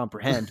fully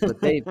comprehend, but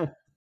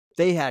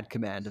they had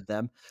command of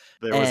them,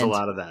 There was a and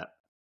lot of that.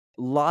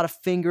 a lot of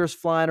fingers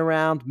flying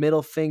around,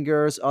 middle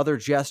fingers, other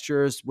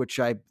gestures, which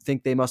I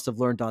think they must have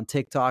learned on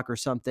TikTok or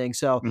something.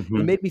 So it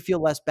Mhm. made me feel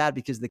less bad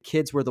because the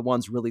kids were the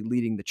ones really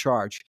leading the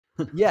charge.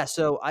 Yeah,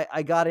 so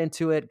I got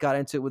into it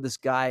with this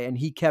guy, and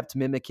he kept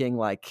mimicking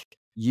like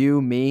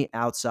you, me,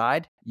 Uh-huh.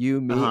 outside.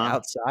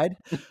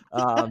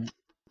 Um,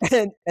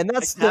 and Like,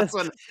 that's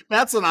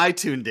that's when I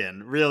tuned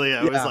in. Really,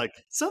 I was yeah. like,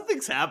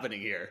 something's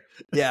happening here.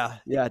 Yeah,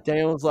 yeah.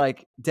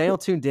 Daniel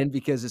tuned in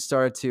because it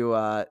started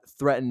to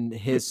threaten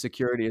his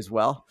security as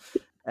well,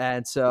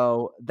 and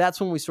so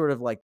that's when we sort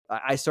of like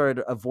I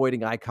started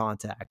avoiding eye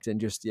contact and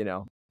just trying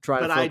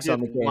to But I focus on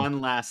did the game.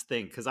 one last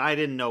thing because I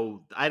didn't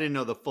know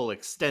the full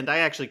extent. I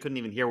actually couldn't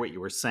even hear what you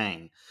were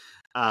saying.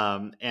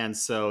 And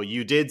so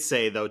you did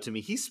say though to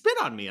me, he spit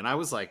on me, and I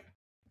was like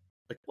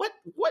what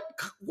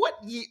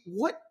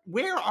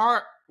where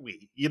are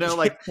we,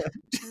 like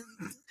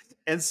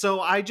and so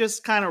I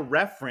just kind of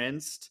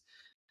referenced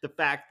the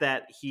fact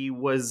that he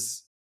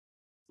was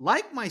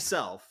like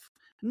myself,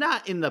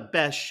 not in the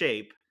best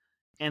shape,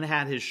 and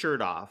had his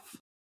shirt off,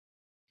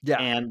 Yeah,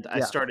 and I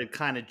yeah. started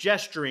kind of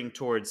gesturing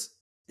towards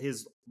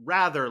his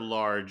rather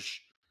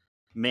large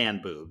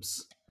man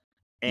boobs,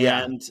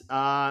 Yeah. and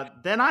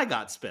then I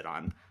got spit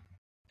on.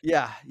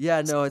 Yeah,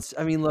 yeah, no,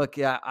 I mean, look,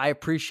 yeah, I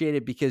appreciate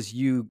it because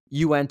you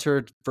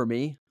entered for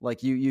me.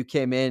 Like you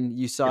came in,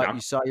 Yeah.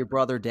 you saw your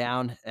brother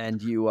down and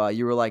you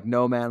were like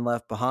no man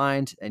left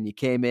behind and you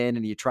came in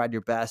and you tried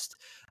your best.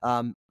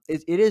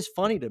 It is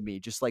funny to me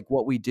just like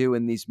what we do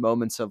in these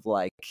moments of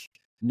like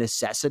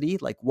necessity,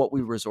 like what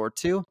we resort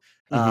to.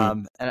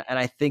 Hmm. And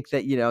I think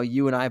that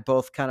you and I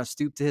both kind of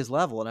stooped to his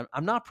level and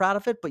I'm not proud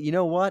of it, but you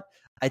know what?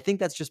 I think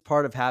that's just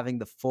part of having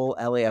the full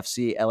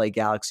LAFC, LA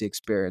Galaxy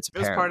experience, It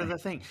was part of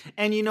apparently. the thing.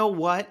 And you know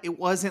what? It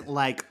wasn't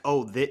like,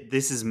 oh,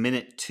 this is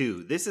minute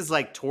 2. This is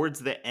like towards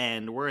the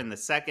end. We're in the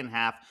second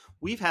half.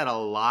 We've had a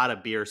lot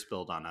of beer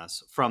spilled on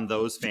us from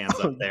those fans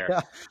up there.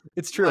 Yeah,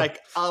 it's true. Like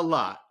a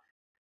lot.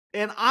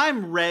 And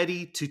I'm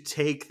ready to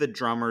take the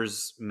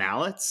drummer's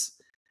mallets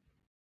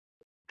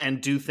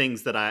and do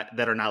things that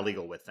are not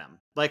legal with them.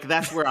 Like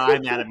that's where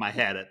I'm at in my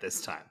head at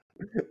this time.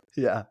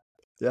 Yeah.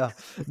 Yeah.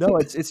 No,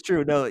 it's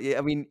true. No,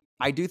 I mean,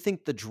 I do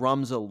think the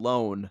drums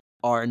alone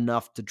are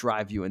enough to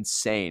drive you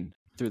insane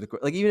through the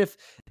like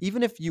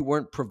even if you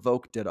weren't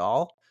provoked at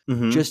all,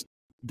 Mm-hmm. just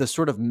the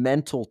sort of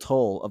mental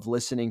toll of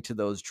listening to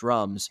those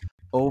drums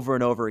over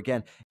and over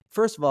again.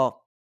 First of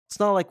all, it's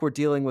not like we're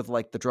dealing with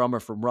like the drummer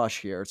from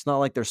Rush here. It's not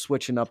like they're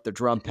switching up their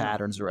drum No,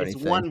 patterns or it's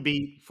anything. one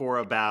beat for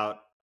about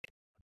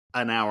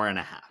an hour and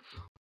a half.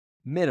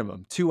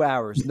 Minimum 2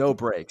 hours, no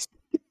breaks.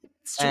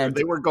 It's true. And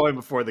They were going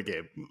before the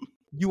game.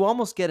 you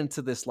almost get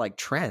into this like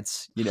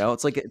trance,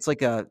 it's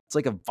like a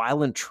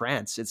violent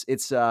trance.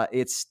 It's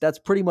that's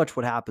pretty much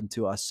what happened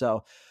to us.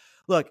 So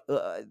look,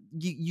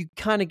 you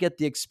kind of get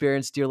the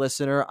experience, dear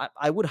listener.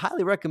 I would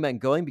highly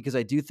recommend going because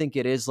I do think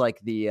it is like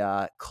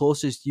the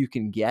closest you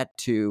can get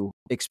to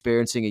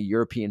experiencing a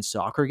European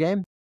soccer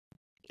game.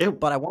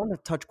 But I wanted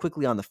to touch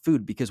quickly on the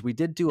food because we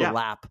did do a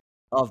lap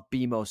of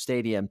BMO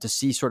Stadium to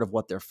see sort of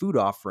what their food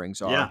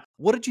offerings are. Yeah.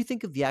 What did you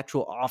think of the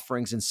actual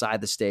offerings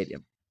inside the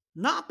stadium?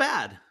 Not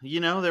bad.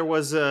 There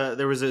was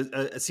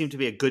a seemed to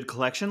be a good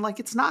collection. Like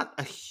it's not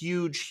a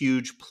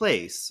huge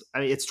place.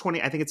 I mean, it's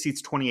 20. I think it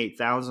seats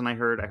 28,000. I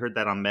heard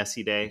that on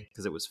Messi Day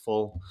because it was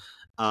full.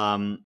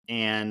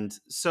 And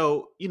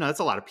so it's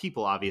a lot of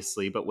people,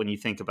 obviously. But when you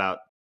think about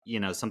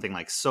something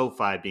like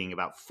SoFi being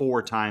about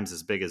 4 times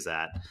as big as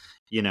that,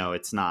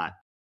 it's not.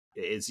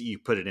 It's you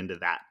put it into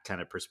that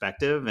kind of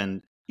perspective,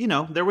 and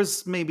there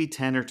was maybe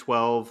 10 or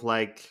 12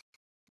 like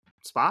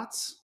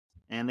spots.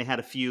 And they had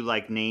a few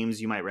like names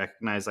you might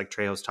recognize, like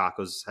Trejo's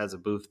Tacos has a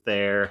booth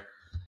there.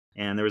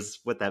 And there was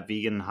that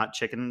vegan hot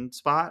chicken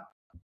spot?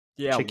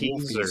 Yeah,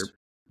 Chickies or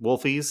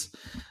Wolfies.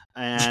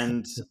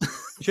 And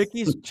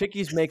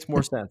Chickies makes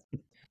more sense.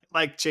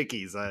 Like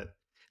Chickies. If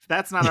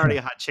that's not already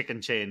a hot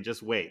chicken chain,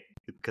 just wait.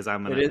 Because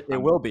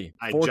it will be.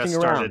 I just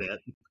started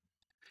it.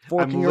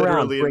 Forking I'm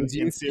around literally brings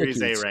you in Series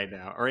Chickies. A right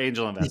now, or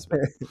Angel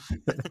Investment.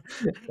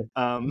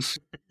 Hot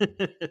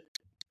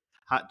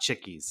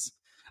Chickies.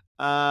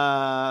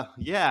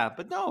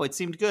 But no, it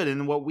seemed good,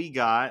 and what we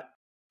got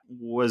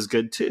was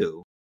good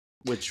too,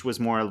 which was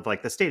more of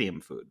like the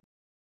stadium food.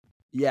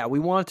 Yeah, we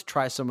wanted to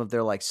try some of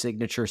their like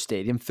signature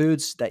stadium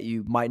foods that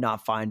you might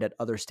not find at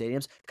other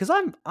stadiums because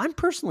I'm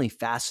personally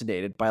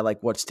fascinated by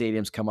like what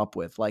stadiums come up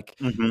with. Like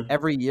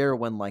every year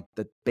when like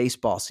the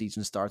baseball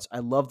season starts, I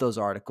love those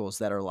articles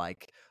that are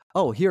like,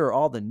 oh, here are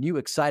all the new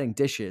exciting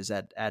dishes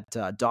at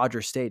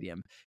Dodger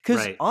Stadium.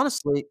 Because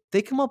honestly,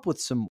 they come up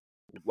with some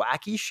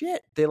wacky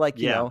shit. They like,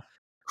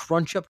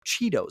 crunch up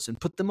Cheetos and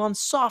put them on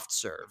soft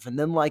serve and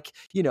then like,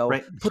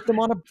 put them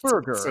on a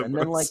burger. So and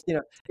then like,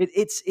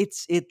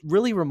 it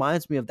really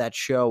reminds me of that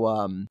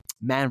show,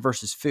 Man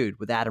vs. Food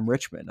with Adam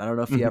Richman. I don't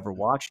know if you ever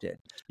watched it.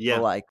 Yeah.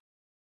 But like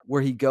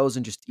where he goes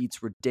and just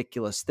eats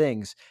ridiculous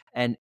things.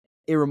 And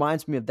it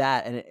reminds me of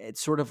that. And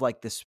it's sort of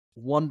like this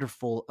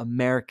wonderful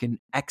American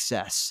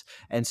excess.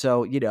 And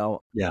so,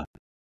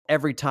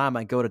 every time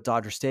I go to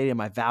Dodger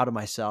Stadium, I vow to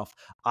myself,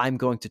 I'm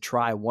going to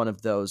try one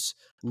of those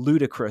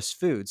ludicrous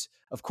foods.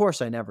 Of course,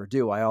 I never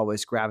do. I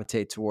always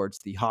gravitate towards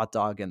the hot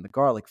dog and the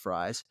garlic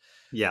fries.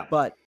 Yeah.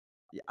 But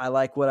I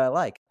like what I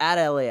like. At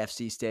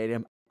LAFC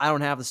Stadium, I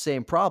don't have the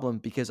same problem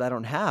because I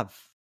don't have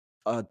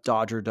a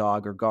Dodger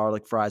dog or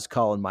garlic fries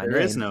calling my name.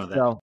 There is no that.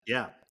 So,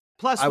 yeah.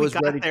 Plus, we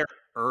got there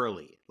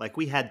early. Like,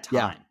 we had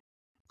time. Yeah.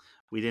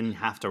 We didn't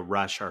have to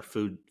rush our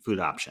food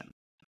option.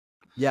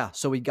 Yeah,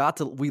 so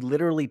we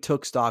literally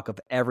took stock of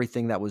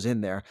everything that was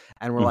in there,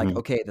 and we're like,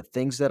 okay, the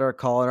things that are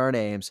calling our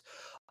names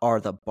are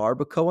the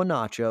barbacoa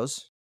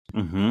nachos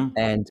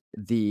and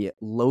the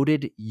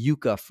loaded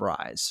yuca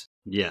fries.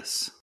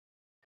 Yes.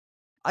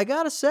 I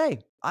gotta say,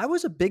 I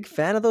was a big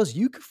fan of those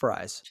yuca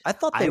fries. I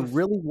thought they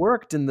really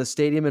worked in the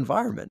stadium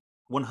environment.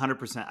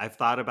 100%. I've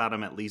thought about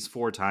them at least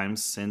 4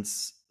 times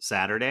since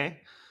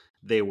Saturday.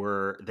 They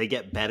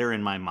get better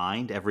in my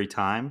mind every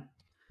time.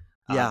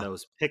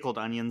 Those pickled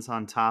onions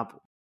on top.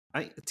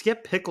 To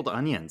get pickled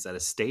onions at a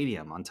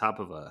stadium on top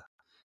of a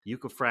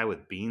yuca fry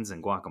with beans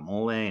and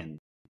guacamole and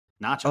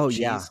nacho cheese.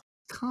 Yeah.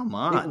 Come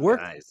on,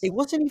 guys. It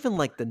wasn't even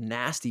like the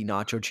nasty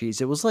nacho cheese.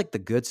 It was like the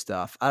good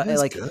stuff. It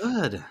was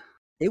good.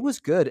 It was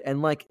good.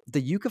 And like the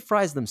yuca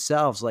fries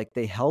themselves, like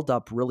they held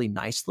up really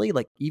nicely.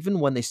 Like even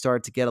when they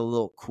started to get a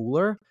little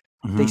cooler,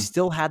 they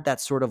still had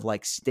that sort of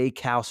like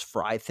steakhouse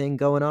fry thing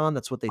going on.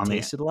 That's what they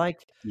tasted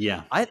like.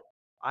 Yeah.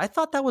 I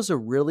thought that was a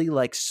really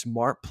like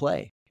smart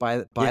play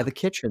by the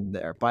kitchen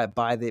there, by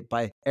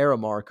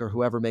Aramark or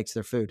whoever makes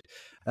their food.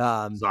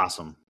 It's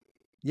awesome.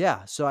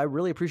 Yeah, so I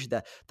really appreciate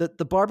that.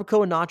 The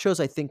barbacoa nachos,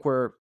 I think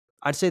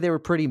I'd say they were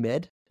pretty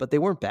mid, but they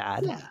weren't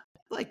bad. Yeah,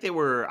 Like they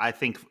were, I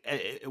think,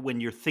 when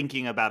you're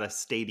thinking about a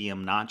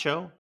stadium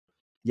nacho,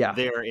 Yeah.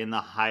 they're in the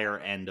higher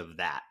end of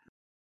that.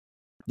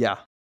 Yeah.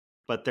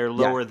 But they're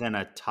Yeah. lower than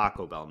a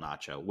Taco Bell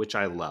nacho, which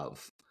I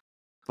love.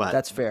 But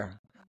That's fair.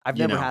 I've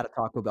you never know, had a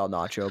Taco Bell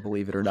nacho,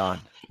 believe it or not.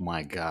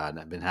 my God,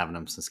 I've been having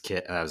them since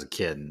I was a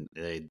kid, and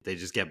they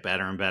just get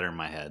better and better in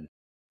my head.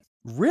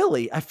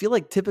 Really? I feel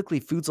like typically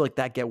foods like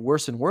that get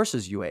worse and worse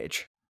as you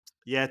age.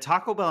 Yeah,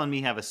 Taco Bell and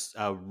me have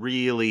a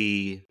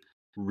really,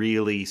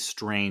 really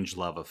strange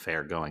love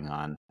affair going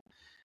on.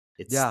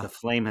 It's Yeah. the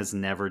flame has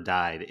never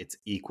died. It's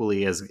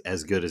equally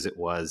as good as it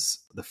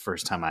was the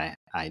first time I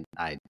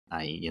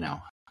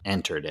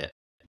entered it.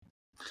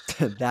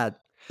 That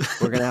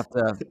we're gonna have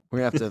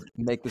to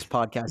make this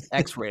podcast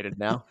X-rated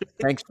now.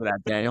 Thanks for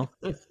that, Daniel.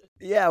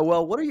 Yeah,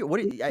 well,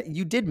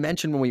 you did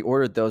mention when we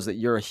ordered those that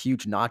you're a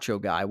huge nacho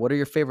guy. What are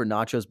your favorite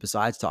nachos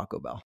besides Taco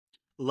Bell?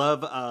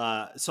 Love.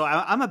 So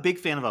I'm a big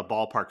fan of a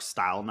ballpark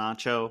style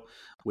nacho,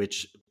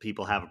 which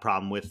people have a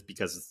problem with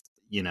because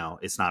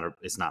it's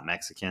not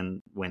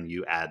Mexican when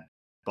you add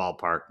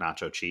ballpark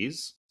nacho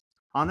cheese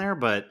on there.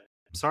 But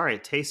sorry,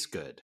 it tastes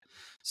good.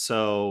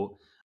 So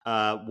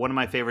one of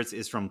my favorites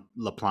is from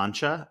La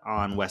Plancha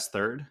on West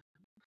Third.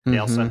 They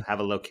also Mm-hmm.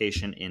 have a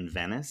location in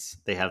Venice.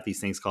 They have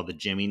these things called the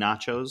Jimmy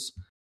Nachos.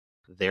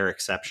 They're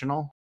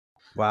exceptional.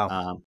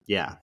 Wow.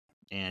 Yeah.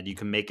 And you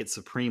can make it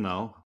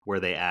Supremo, where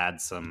they add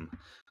some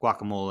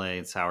guacamole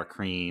and sour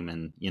cream,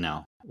 and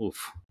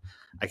oof,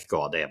 I could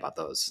go all day about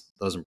those.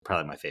 Those are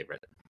probably my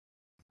favorite.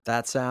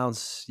 That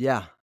sounds,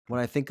 yeah. When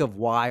I think of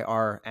why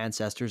our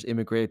ancestors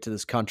immigrated to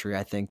this country,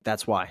 I think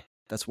that's why.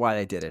 That's why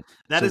they did it.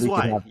 That is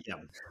why. Yeah.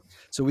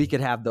 So we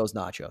could have those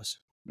nachos.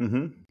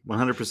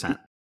 100%.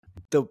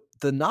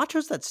 The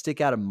nachos that stick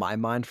out in my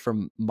mind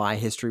from my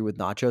history with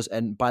nachos,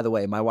 and by the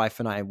way, my wife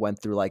and I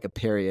went through like a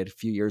period a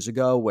few years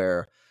ago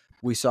where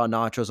we saw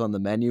nachos on the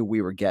menu,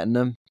 we were getting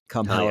them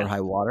come hell or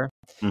high water.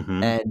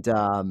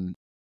 And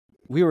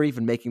we were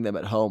even making them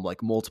at home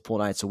like multiple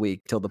nights a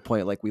week till the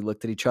point like we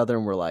looked at each other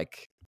and we're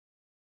like,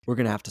 we're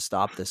going to have to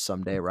stop this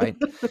someday, right?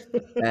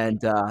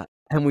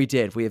 and we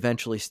did. We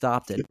eventually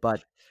stopped it.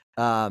 But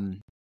the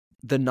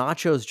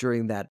nachos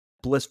during that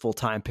blissful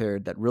time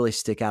period that really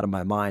stick out of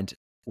my mind,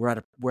 we're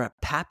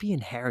at Pappy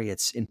and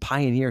Harriet's in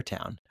Pioneer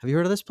Town. Have you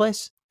heard of this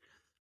place?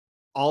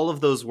 All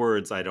of those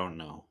words I don't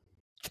know.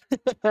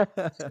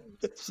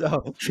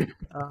 So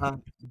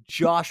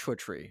Joshua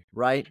Tree,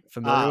 right?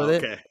 Familiar with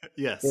it? Okay.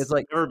 Yes. It's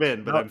like never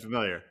been, but I'm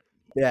familiar.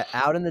 Yeah,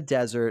 out in the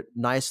desert,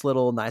 nice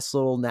little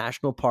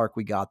national park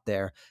we got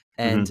there.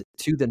 And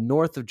to the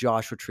north of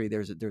Joshua Tree,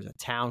 there's a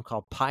town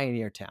called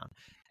Pioneer Town.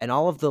 And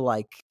all of the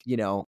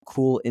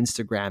cool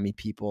Instagrammy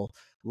people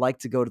like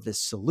to go to this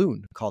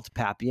saloon called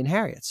Pappy and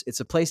Harriet's. It's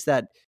a place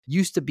that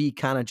used to be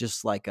kind of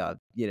just like a,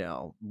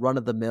 run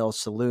of the mill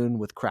saloon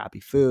with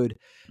crappy food.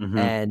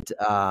 And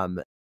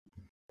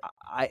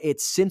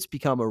it's since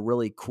become a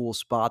really cool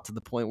spot to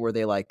the point where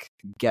they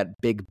get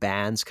big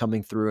bands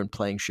coming through and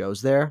playing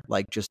shows there,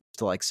 just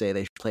to say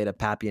they played at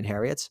Pappy and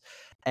Harriet's.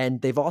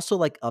 And they've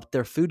also upped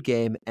their food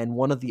game. And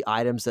one of the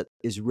items that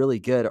is really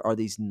good are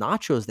these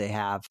nachos they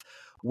have,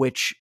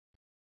 which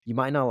you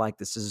might not like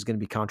this. This is going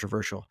to be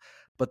controversial,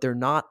 but they're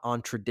not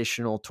on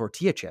traditional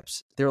tortilla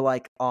chips. They're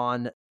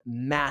on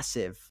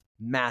massive,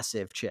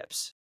 massive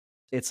chips.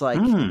 It's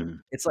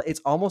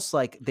it's almost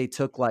like they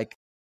took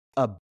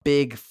a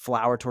big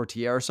flour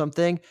tortilla or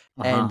something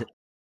and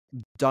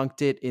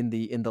dunked it in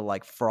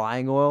the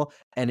frying oil,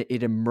 and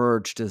it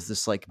emerged as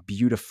this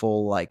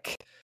beautiful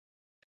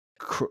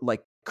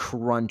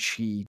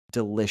crunchy,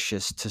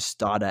 delicious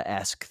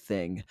tostada-esque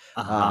thing.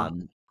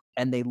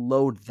 And they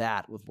load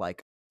that with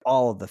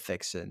all of the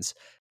fixins,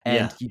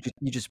 and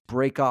you just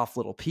break off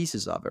little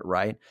pieces of it,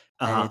 right?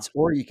 And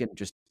or you can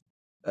just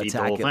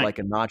attack it like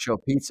a nacho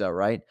pizza,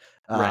 right?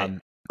 Right.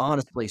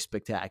 Honestly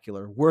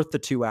spectacular, worth the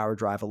 2-hour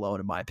drive alone,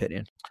 in my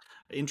opinion.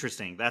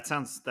 Interesting. That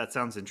sounds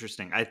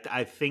interesting.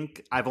 I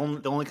think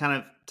the only kind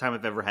of time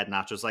I've ever had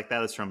nachos like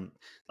that is from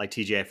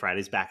TGI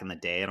Fridays back in the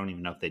day. I don't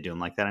even know if they do them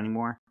like that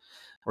anymore,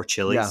 or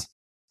Chili's. Yeah.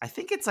 I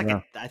think it's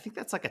I think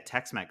that's a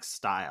Tex-Mex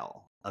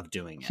style of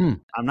doing it.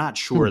 I'm not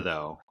sure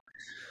though,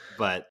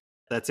 but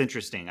that's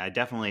interesting. I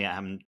definitely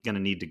am going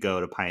to need to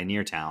go to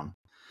Pioneer Town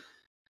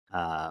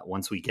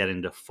once we get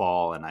into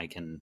fall and I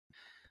can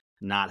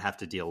not have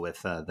to deal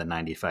with the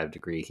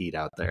 95-degree heat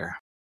out there.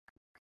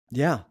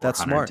 Yeah, that's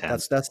smart.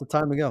 That's the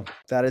time to go.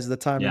 That is the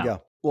time to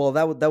go. Well,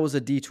 that was a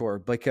detour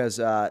because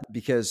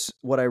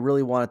what I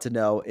really wanted to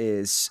know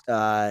is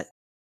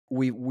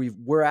we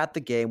were at the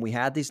game. We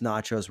had these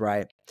nachos,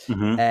 right?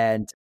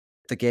 And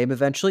the game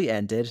eventually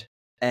ended,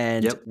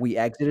 and we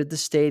exited the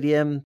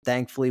stadium.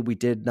 Thankfully, we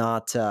did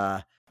not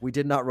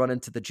run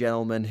into the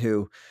gentleman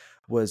who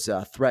was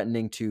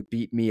threatening to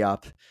beat me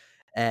up,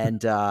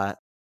 and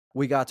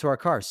we got to our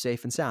cars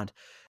safe and sound.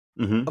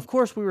 Of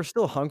course, we were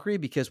still hungry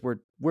because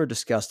we're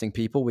disgusting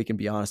people. We can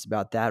be honest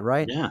about that,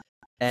 right? Yeah.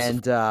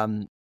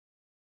 And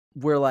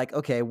we're like,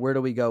 okay, where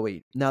do we go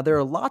eat? Now, there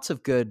are lots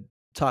of good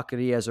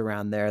taquerias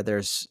around there.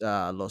 There's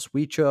Los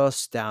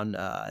Huichos down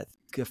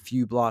a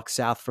few blocks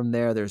south from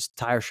there, there's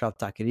Tire Shop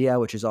Taqueria,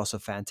 which is also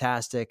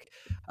fantastic.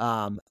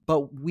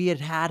 But we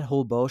had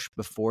Holbox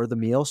before the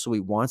meal, so we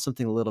want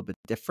something a little bit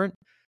different.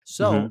 Hmm.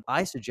 So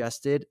I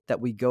suggested that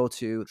we go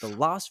to the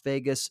Las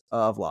Vegas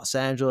of Los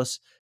Angeles,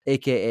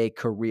 aka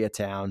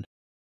Koreatown.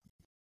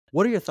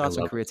 What are your I thoughts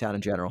on love it. Koreatown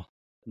in general?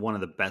 One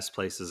of the best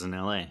places in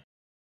LA,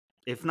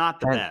 if not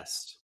the And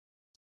best.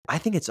 I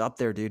think it's up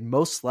there, dude.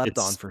 Most slept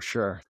on It's for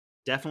sure.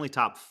 definitely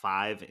top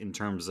 5 in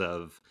terms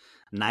of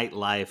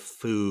nightlife,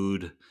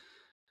 food,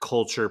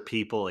 culture,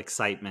 people,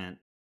 excitement.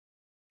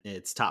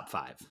 It's top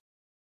 5.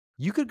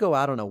 You could go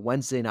out on a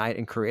Wednesday night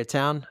in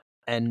Koreatown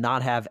and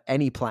not have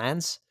any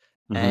plans.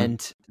 Hmm.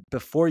 And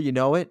before you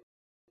know it,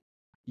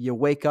 you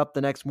wake up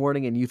the next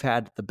morning and you've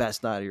had the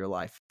best night of your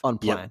life, Yep,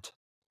 unplanned.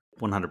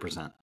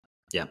 100%.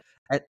 Yeah.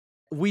 And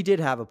we did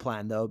have a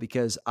plan though,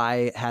 because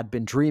I had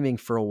been dreaming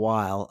for a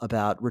while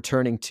about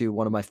returning to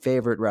one of my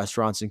favorite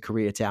restaurants in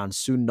Koreatown,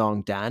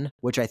 Sunnong-dan,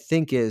 which I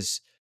think is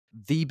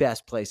the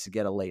best place to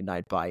get a late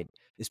night bite,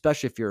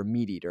 especially if you're a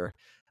meat eater.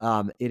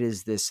 It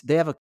is this, they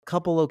have a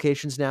couple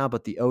locations now,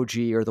 but the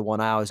OG, or the one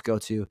I always go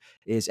to,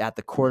 is at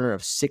the corner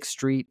of 6th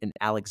Street in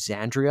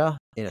Alexandria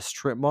in a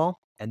strip mall.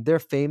 And they're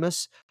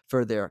famous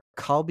for their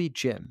kalbi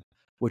jim,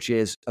 which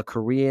is a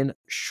Korean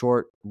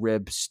short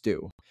rib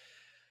stew.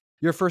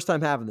 Your first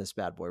time having this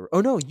bad boy.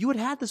 Oh no, you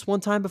had this one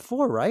time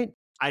before, right?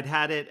 I'd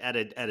had it at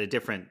a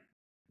different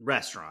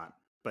restaurant,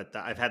 but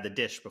I've had the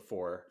dish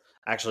before,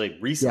 actually Yeah.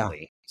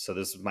 recently. So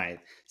this is my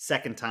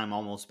second time,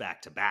 almost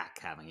back to back,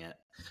 having it,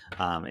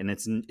 and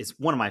it's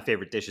one of my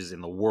favorite dishes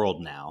in the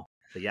world now.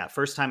 But yeah,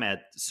 first time at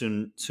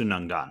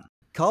Sunungdan.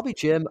 Kalbi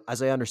Jim,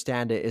 as I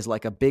understand it, is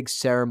like a big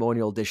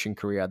ceremonial dish in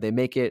Korea. They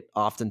make it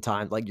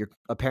oftentimes, like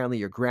apparently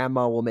your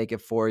grandma will make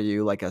it for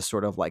you, like a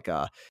sort of like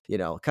a,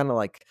 kind of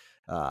like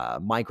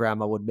my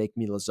grandma would make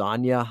me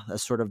lasagna,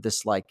 as sort of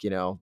this like,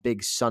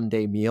 big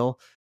Sunday meal.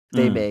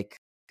 They Mm, make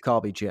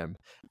Kalbi Jim.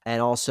 And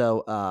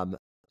also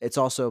it's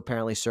also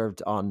apparently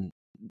served on,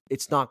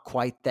 it's not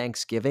quite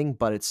Thanksgiving,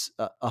 but it's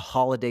a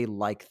holiday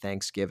like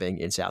Thanksgiving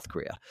in South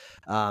Korea.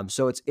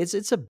 So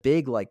it's a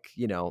big, like,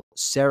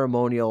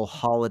 ceremonial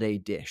holiday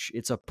dish.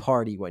 It's a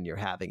party when you're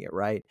having it,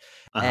 right?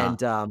 uh-huh.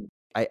 And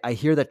I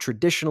hear that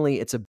traditionally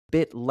it's a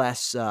bit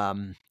less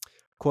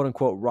quote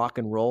unquote rock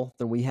and roll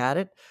than we had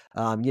it.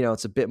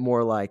 It's a bit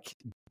more like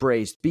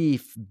braised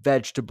beef,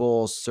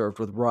 vegetables served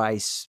with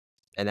rice,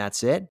 and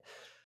that's it.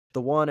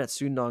 The one at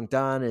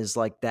Sunnong-dan is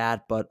like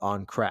that, but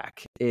on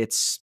crack.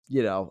 It's,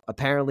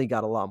 apparently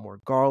got a lot more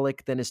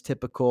garlic than is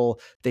typical.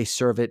 They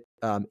serve it,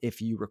 if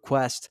you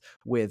request,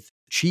 with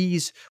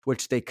cheese,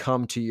 which they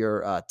come to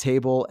your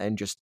table and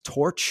just Hmm.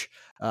 torch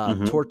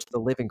the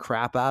living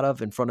crap out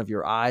of in front of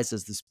your eyes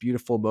as this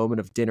beautiful moment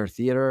of dinner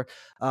theater.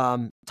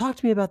 Talk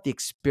to me about the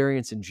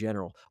experience in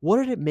general. What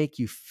did it make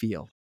you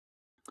feel?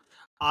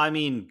 I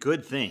mean,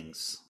 good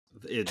things.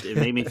 It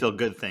made me feel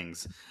good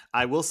things.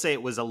 I will say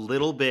it was a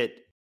little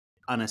bit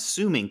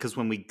unassuming because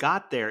when we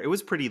got there, it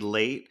was pretty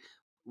late.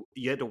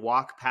 You had to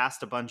walk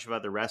past a bunch of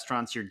other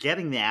restaurants. You're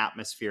getting the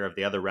atmosphere of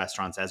the other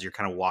restaurants as you're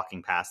kind of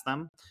walking past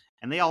them,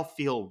 and they all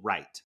feel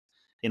right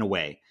in a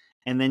way.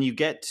 And then you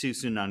get to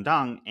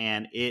Sunandang,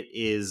 and it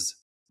is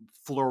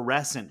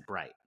fluorescent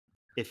bright.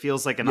 It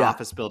feels like an Yeah.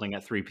 office building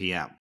at 3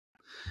 p.m.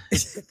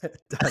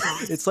 It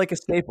does. It's like a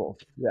staple.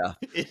 Yeah.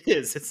 It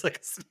is. It's like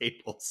a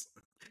Staples.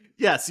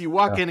 Yeah, so you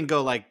walk in and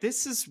go like,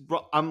 this is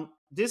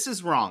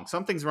wrong.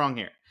 Something's wrong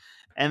here.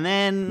 And Yeah.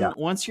 then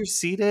once you're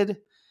seated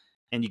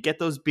and you get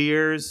those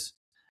beers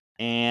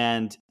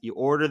and you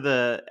order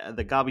the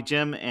gabi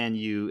jim and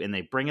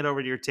they bring it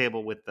over to your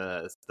table with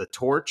the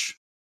torch,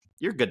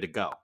 you're good to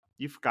go.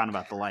 You've forgotten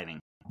about the lighting.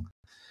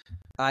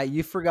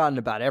 You've forgotten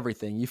about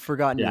everything. You've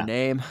forgotten your Yeah.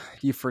 name.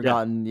 You've Yeah.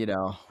 forgotten,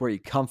 where you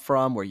come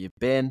from, where you've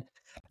been.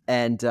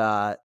 And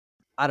I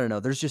don't know,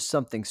 there's just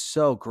something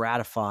so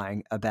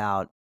gratifying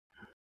about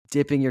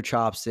dipping your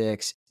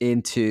chopsticks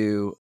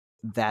into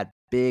that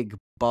big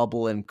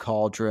bubbling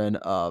cauldron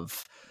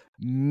of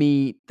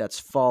meat that's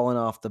fallen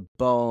off the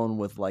bone,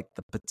 with like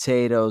the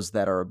potatoes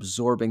that are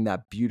absorbing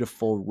that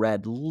beautiful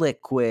red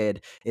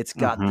liquid. It's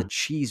got the Hmm.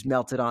 cheese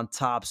melted on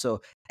top.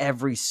 So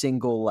every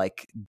single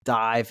like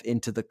dive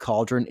into the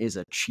cauldron is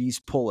a cheese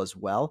pull as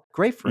well.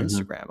 Great for Hmm.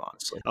 Instagram,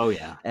 honestly. Oh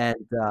yeah. And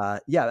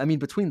yeah, I mean,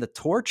 between the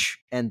torch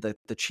and the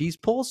cheese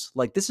pulls,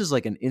 like this is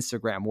like an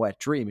Instagram wet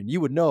dream, and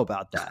you would know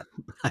about that.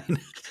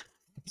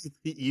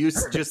 You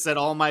just said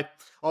all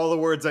the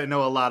words I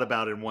know a lot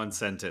about in one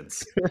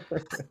sentence.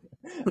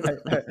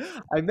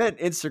 I meant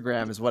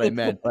Instagram is what I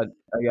meant, but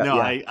No,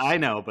 yeah, I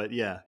know, but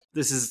yeah,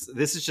 this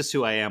is just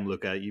who I am,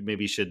 Luca. You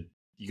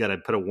got to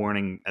put a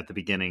warning at the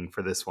beginning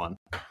for this one.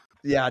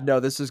 yeah. No,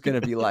 this is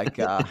gonna be like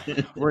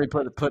we're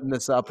putting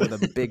this up with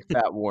a big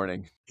fat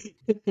warning.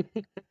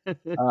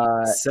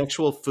 Uh,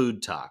 Sexual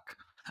food talk.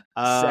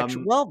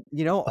 Sexual. Um,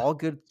 Well,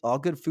 all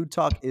good food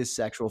talk is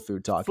sexual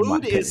food talk, in my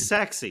Food is opinion.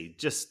 sexy.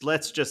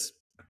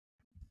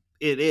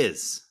 It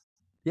is.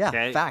 Yeah,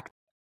 Okay, fact.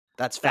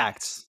 That's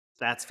facts. facts.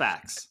 That's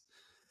facts.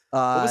 What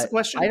was Uh, the I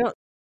question? don't.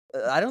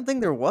 I don't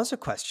think there was a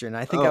question.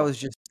 I think I Oh, was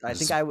just. I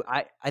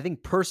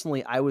think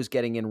personally, I was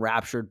getting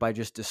enraptured by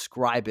just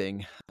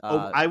describing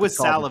I the was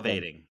Calder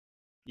thing. salivating.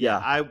 Yeah, Yeah,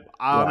 I yeah,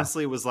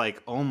 honestly was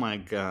like, "Oh my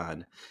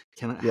god,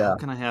 how yeah.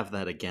 can I have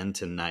that again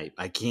tonight?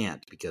 I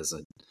can't because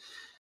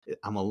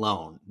I'm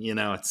alone.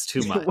 It's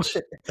too much."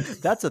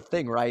 That's a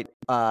thing, right?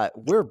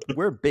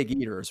 We're big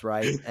eaters,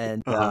 right?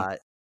 And Uh-huh.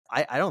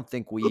 I don't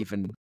think we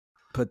even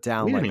put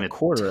down We didn't like a even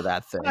quarter of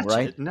that thing, touch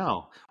right? it.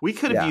 No, we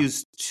could have Yeah.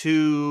 used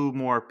two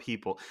more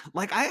people.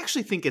 Like, I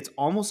actually think it's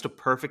almost a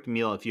perfect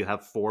meal if you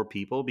have four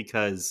people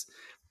because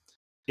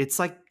it's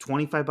like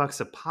 $25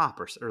 a pop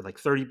or like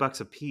 $30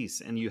 a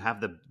piece, and you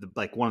have the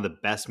like one of the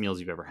best meals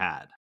you've ever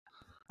had.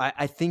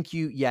 I think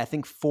I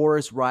think 4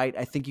 is right.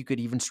 I think you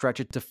could even stretch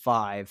it to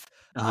 5.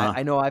 Uh-huh.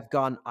 I know I've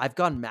gone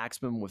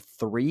maximum with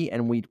 3,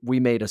 and we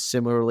made a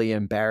similarly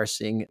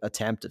embarrassing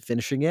attempt at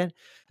finishing it.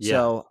 Yeah.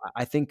 So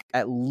I think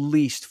at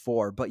least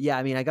 4. But yeah,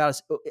 I mean, I got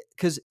to,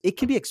 because it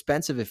can be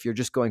expensive if you're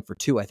just going for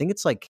 2. I think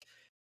it's like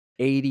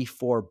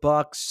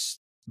 $84,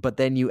 but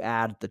then you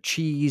add the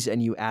cheese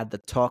and you add the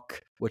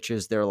tuk, which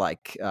is their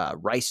like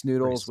rice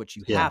noodles, Rice. which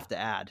you Yeah. have to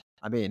add.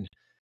 I mean,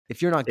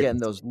 if you're not getting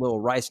It's those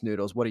little rice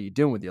noodles, what are you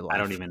doing with your I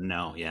don't life? even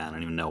know. Yeah, I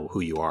don't even know who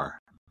you are.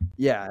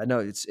 Yeah, no,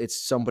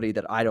 it's somebody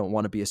that I don't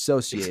want to be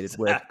associated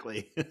with.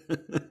 Exactly.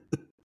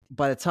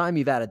 By the time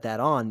you've added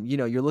that on,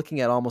 you're looking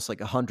at almost like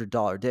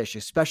 $100 dish,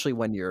 especially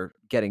when you're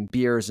getting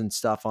beers and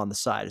stuff on the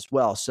side as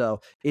well.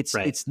 So it's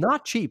Right. it's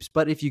not cheap,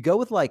 but if you go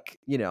with like,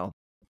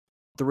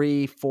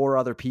 3, 4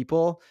 other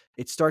people,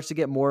 it starts to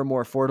get more and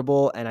more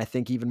affordable, and I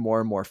think even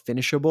more and more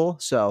finishable.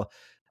 So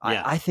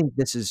Yeah. I think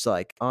this is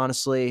like,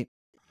 honestly,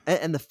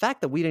 and the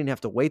fact that we didn't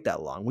have to wait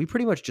that long, we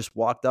pretty much just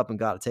walked up and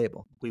got a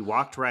table. We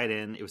walked right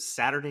in. It was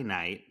Saturday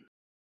night.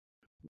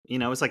 It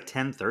was like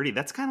 10:30.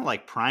 That's kind of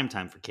like prime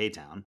time for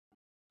K-Town.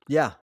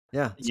 Yeah,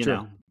 yeah, it's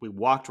true. We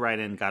walked right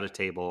in, got a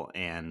table,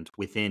 and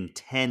within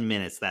 10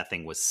 minutes that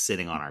thing was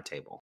sitting on our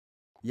table.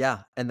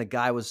 Yeah, and the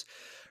guy was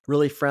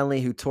really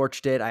friendly who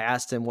torched it. I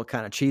asked him what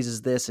kind of cheese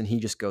is this, and he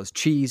just goes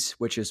cheese,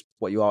 which is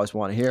what you always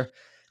want to hear.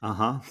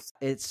 Uh-huh.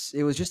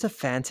 It was just a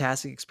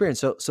fantastic experience.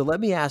 So let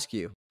me ask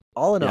you,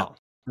 all in Yeah. all,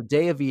 the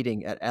day of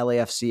eating at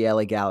LAFC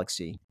LA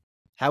Galaxy,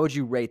 how would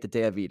you rate the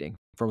day of eating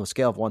from a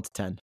scale of 1 to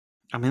 10?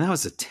 I mean, that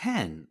was a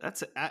 10.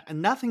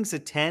 Nothing's a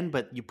 10,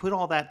 but you put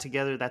all that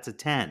together, that's a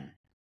 10.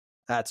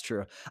 That's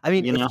true. I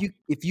mean, You know?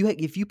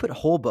 if you put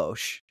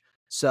Holbosch,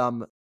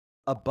 some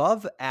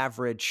above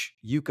average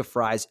yuca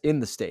fries in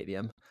the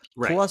stadium,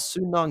 Right. plus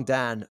Sunong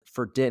Dan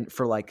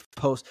for like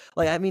post,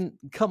 like, I mean,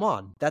 come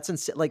on, that's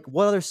insane. Like,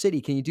 what other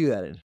city can you do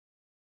that in?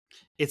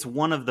 It's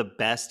one of the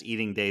best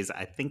eating days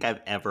I think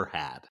I've ever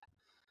had.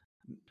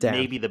 Damn.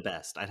 Maybe the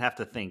best. I'd have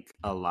to think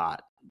a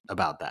lot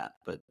about that,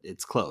 but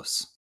it's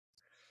close.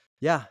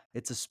 Yeah,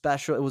 it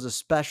was a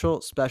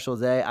special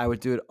day. I would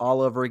do it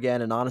all over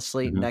again. And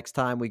honestly, Mhm. next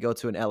time we go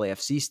to an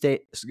LAFC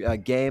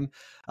game,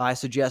 I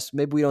suggest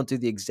maybe we don't do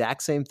the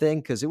exact same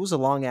thing because it was a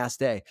long ass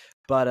day.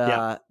 But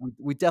Yeah,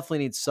 we definitely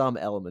need some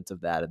element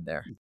of that in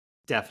there.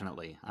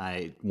 definitely.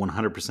 I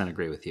 100%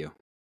 agree with you.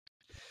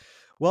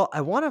 Well,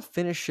 I want to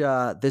finish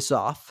this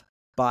off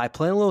by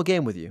playing a little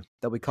game with you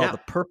that we call Yeah,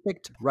 the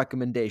perfect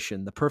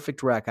recommendation, the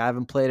perfect rec. I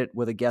haven't played it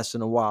with a guest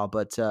in a while,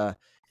 but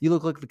you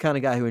look like the kind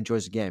of guy who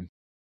enjoys the game.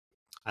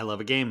 I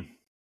love a game.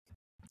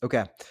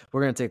 Okay,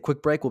 we're going to take a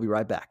quick break. We'll be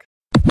right back.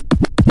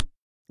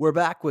 We're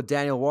back with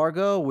Daniel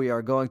Wargo. We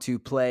are going to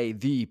play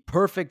the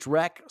Perfect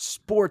Rec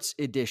Sports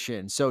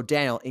Edition. So,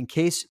 Daniel, in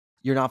case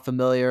you're not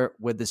familiar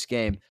with this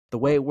game, the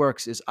way it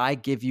works is I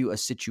give you a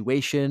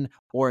situation,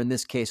 or in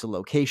this case, a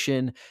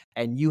location,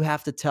 and you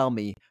have to tell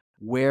me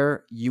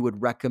where you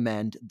would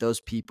recommend those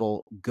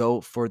people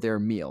go for their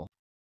meal.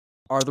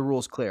 Are the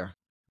rules clear?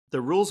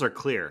 The rules are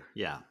clear.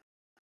 Yeah.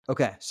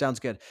 Okay, sounds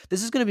good.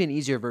 This is going to be an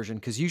easier version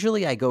because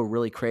usually I go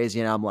really crazy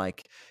and I'm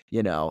like,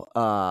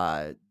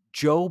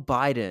 Joe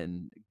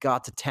Biden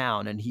got to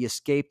town and he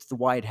escaped the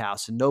White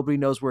House and nobody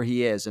knows where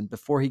he is. And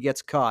before he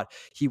gets caught,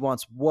 he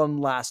wants one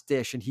last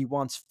dish and he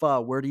wants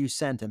pho. Where do you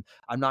send him?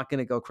 I'm not going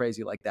to go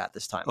crazy like that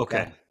this time.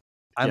 Okay. Okay.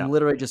 I'm Yeah.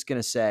 literally just going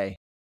to say,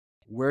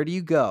 where do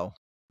you go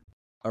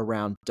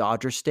around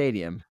Dodger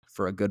Stadium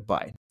for a good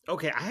bite?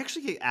 Okay. I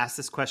actually get asked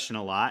this question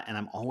a lot, and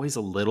I'm always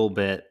a little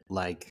bit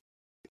like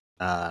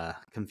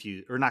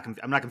confused, or not.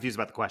 I'm not confused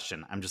about the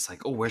question. I'm just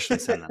like, oh, where should I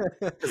send them?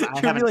 Because I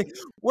You're be haven't. like,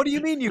 what do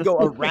you mean you go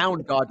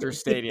around Dodger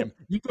Stadium?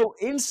 You go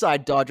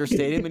inside Dodger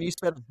Stadium and you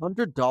spend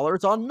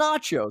 $100 on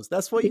nachos.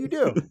 That's what you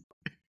do.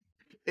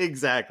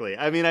 Exactly.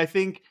 I mean, I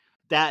think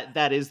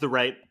that is the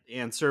right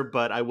answer,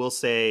 but I will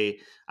say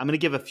I'm going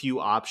to give a few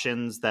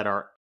options that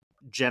are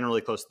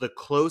generally close. The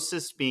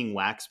closest being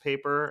Wax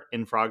Paper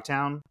in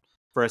Frogtown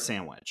for a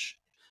sandwich.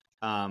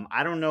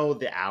 I don't know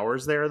the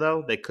hours there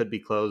though. They could be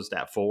closed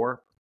at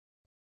 4.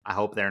 I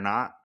hope they're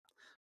not.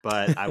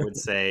 But I would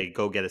say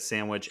go get a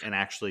sandwich and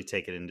actually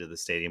take it into the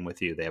stadium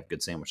with you. They have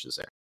good sandwiches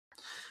there.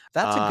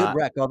 That's a good Uh,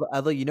 rec.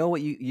 Although you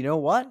know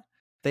what?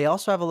 They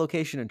also have a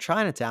location in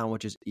Chinatown,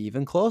 which is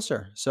even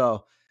closer.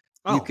 So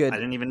you oh, I could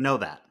didn't even know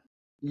that.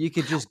 You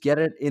could just get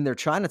it in their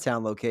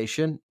Chinatown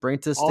location, bring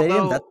it to the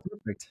stadium. That's Although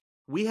perfect.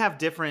 we have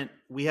different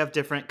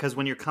because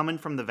when you're coming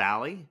from the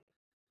valley,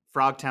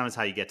 Frogtown is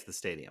how you get to the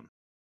stadium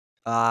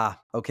Ah,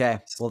 okay.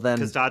 Well because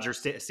then, Dodger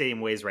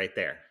Stadium way's right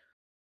there.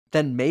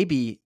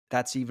 maybe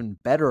that's even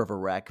better of a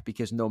rec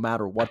because no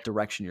matter what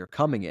direction you're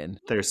coming in,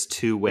 There's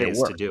two it ways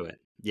to works. do it.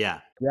 Yeah.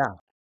 Yeah.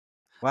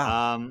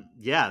 Wow.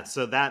 Yeah,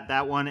 so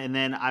that one, and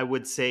then I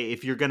would say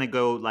if you're gonna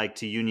go like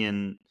to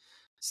Union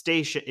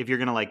Station, if you're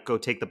gonna like go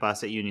take the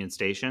bus at Union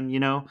Station,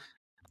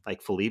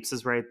 like Philippe's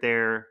is right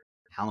there,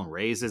 Helen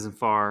Ray's isn't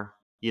far,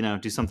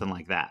 do something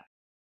like that.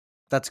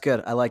 That's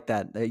good. I like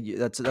that.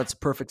 That's a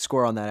perfect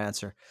score on that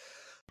answer.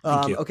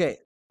 Thank you. Okay.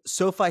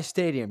 SoFi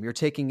Stadium. You're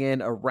taking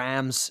in a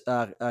Rams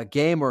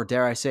game, or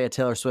dare I say, a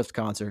Taylor Swift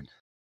concert?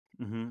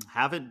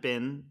 Haven't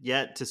been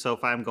yet to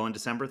SoFi. I'm going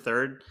December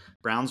 3rd.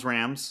 Browns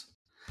Rams.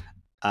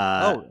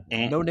 Oh,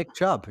 And no Nick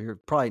Chubb. You're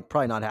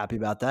probably not happy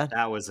about that.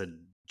 that was a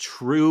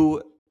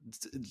true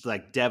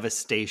like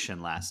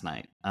devastation last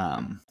night.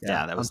 Yeah.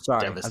 Yeah, that I'm was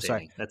sorry. I'm sorry.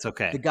 devastating. That's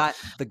okay.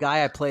 The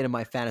guy I played in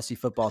my fantasy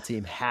football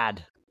team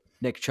had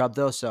Nick Chubb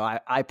though, so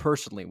I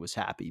personally was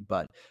happy.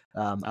 But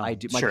I Oh,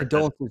 do my sure.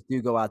 condolences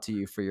do go out to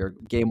you for your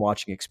game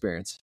watching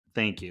experience.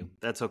 Thank you.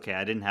 That's okay.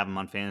 I didn't have him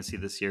on fantasy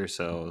this year,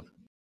 so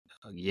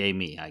yay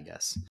me, I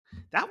guess.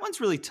 That one's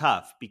really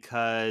tough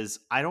because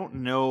I don't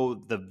know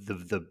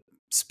the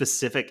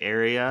specific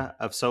area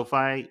of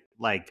SoFi.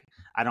 Like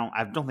I don't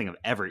think I've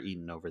ever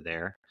eaten over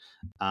there.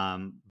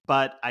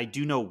 But I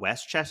do know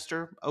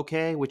Westchester,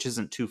 okay, which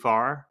isn't too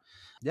far.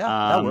 Yeah,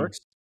 that Um, works.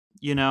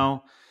 you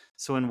know,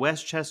 so in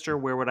Westchester,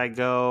 where would I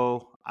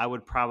go? I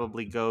would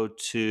probably go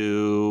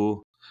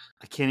to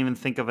I can't even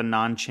think of a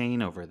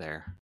non-chain over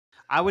there.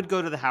 I would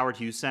go to the Howard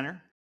Hughes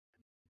Center.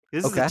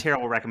 This is a Okay.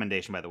 terrible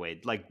recommendation, by the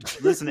way. Like,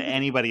 listen to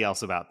anybody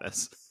else about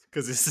this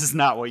because this is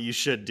not what you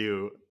should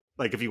do.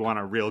 Like, if you want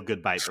a real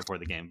good bite before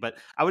the game, but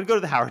I would go to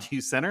the Howard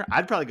Hughes Center.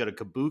 I'd probably go to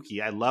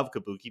Kabuki. I love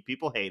Kabuki.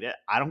 People hate it.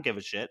 I don't give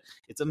a shit.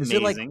 It's Is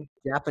it like amazing.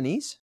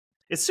 Japanese?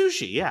 It's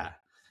sushi, yeah,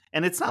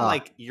 and it's not Ah,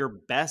 like your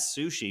best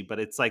sushi, but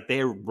it's like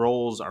their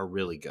rolls are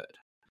really good.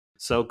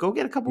 So go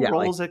get a couple yeah,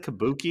 like rolls at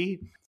Kabuki.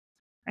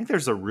 I think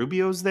there's a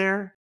Rubio's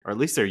there, or at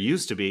least there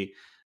used to be.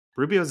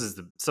 Rubio's is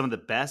some of the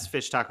best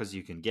fish tacos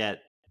you can get.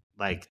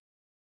 Like,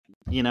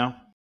 you know,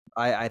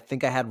 I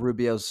think I had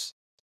Rubio's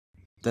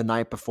the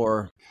night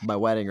before my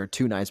wedding or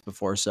 2 nights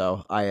before,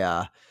 so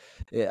yeah,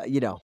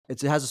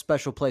 it has a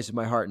special place in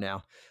my heart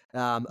now.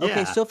 Okay,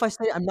 yeah. so if I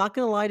say I'm not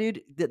gonna lie,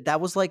 dude, that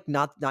was like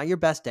not your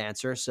best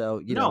answer. So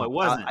No, it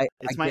wasn't.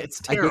 It's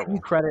I gave you terrible.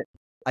 credit.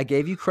 I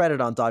gave you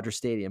credit on Dodger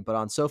Stadium, but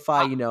on SoFi,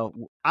 I,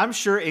 I'm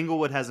sure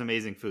Inglewood has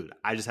amazing food.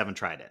 I just haven't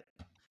tried it.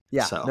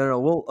 yeah, So, no.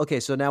 Well, okay,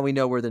 so now we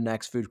know where the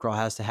next food crawl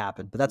has to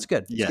happen, but that's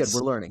good. It's good. yes.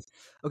 We're learning.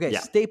 Okay, Yeah.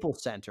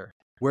 Staples Center.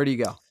 Where do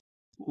you go?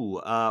 Ooh,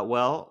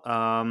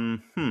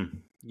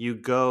 you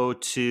go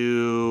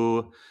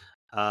to,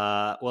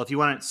 well, if you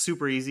want it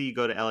super easy, you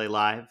go to LA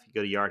Live, you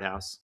go to Yard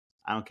House.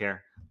 I don't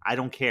care. I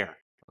don't care.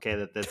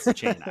 Okay, that's the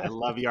chain. I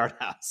love Yard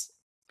House.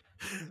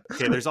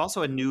 Okay, there's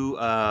also a new,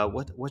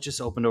 what just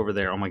opened over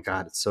there? Oh my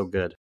God, it's so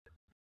good.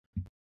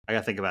 I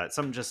gotta think about it.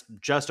 Something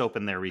just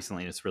opened there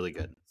recently, and it's really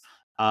good.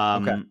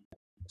 Okay,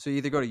 so you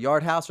either go to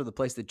Yard House or the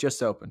place that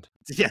just opened.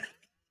 Yeah,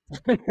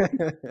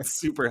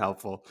 super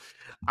helpful.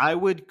 I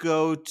would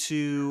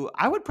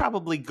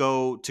probably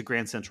go to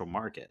Grand Central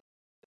Market.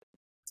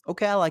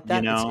 Okay, I like You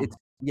that. know, It's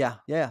yeah,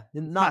 yeah.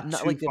 not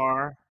Not too like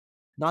far.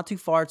 not too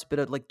far. It's a bit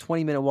of like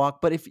 20-minute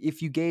walk. But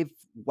if you gave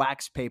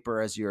wax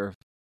paper as your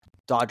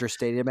Dodger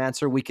Stadium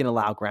answer, we can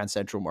allow Grand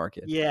Central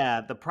Market.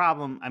 Yeah, the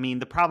problem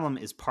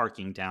is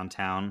parking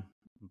downtown.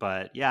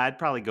 But yeah, I'd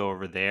probably go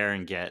over there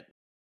and get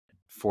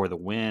For the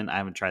Win. I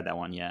haven't tried that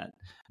one yet.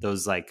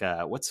 Those like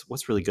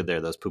what's really good there?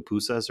 Those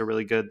pupusas are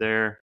really good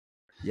there.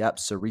 Yep,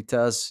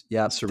 Sarita's.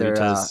 Yep, they're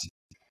Cerritos.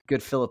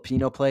 good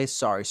Filipino place.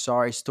 Sorry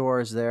store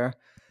is there.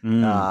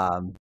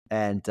 Mm.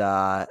 And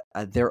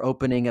they're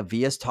opening a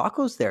Via's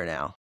Tacos there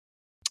now.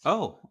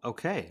 Oh,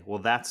 okay. Well,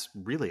 that's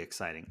really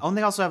exciting. Oh, and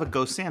they also have a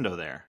Gosando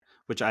there,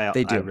 which They I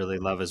do. really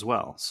love as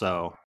well.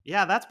 So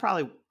yeah, that's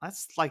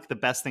like the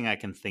best thing I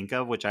can think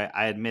of, which I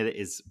admit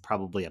is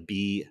probably a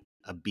B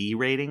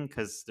rating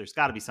because there's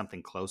got to be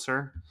something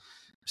closer.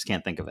 Just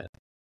can't think of it.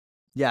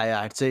 Yeah.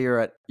 I'd say you're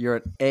at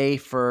A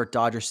for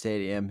Dodger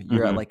Stadium.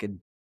 You're at Hmm. like a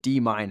D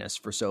minus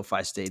for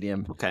SoFi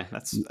Stadium. Okay,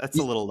 that's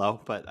a little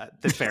low, but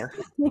that's fair.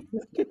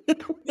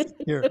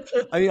 Here,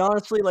 I mean,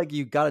 honestly, like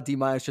you got a D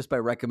minus just by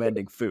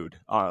recommending food,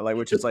 like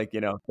which is like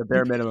the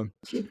bare minimum.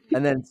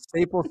 And then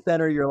Staples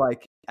Center, you're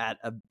like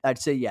I'd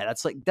say yeah,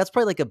 that's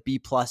probably like a B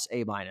plus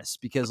A minus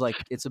because like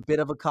it's a bit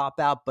of a cop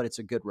out, but it's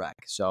a good rec,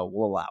 so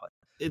we'll allow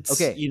it. It's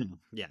Okay,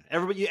 yeah.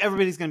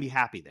 Everybody's gonna be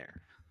happy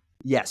there.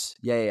 yes,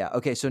 yeah.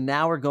 Okay, so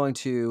now we're going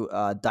to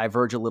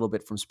diverge a little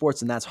bit from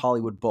sports, and that's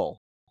Hollywood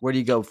Bowl. Where do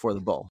you go before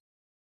the bowl?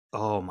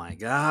 Oh my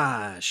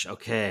gosh.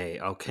 Okay.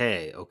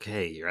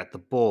 You're at the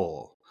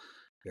bowl.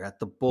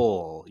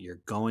 You're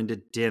going to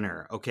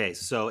dinner. Okay,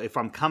 so if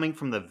I'm coming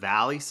from the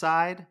valley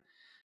side,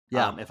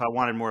 Yeah, if I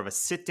wanted more of a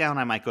sit down,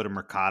 I might go to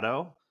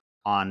Mercado.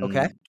 Okay.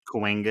 on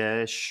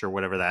Cahuenga-ish or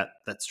whatever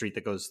that street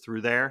that goes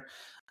through there.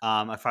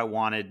 If I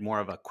wanted more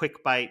of a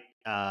quick bite,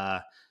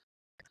 I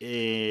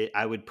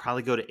would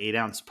probably go to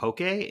 8-ounce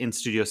Poke in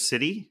Studio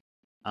City.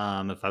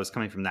 If I was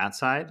coming from that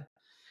side.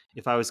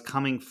 If I was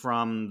coming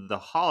from the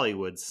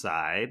Hollywood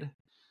side,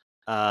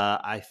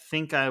 I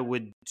think I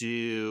would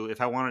do,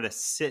 if I wanted a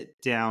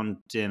sit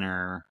down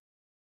dinner,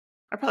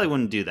 I probably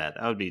wouldn't do that.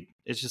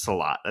 It's just a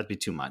lot. That'd be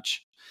too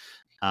much.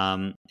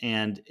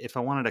 And if I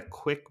wanted a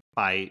quick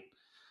bite,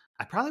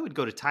 I probably would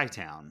go to Thai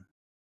Town.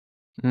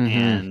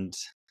 And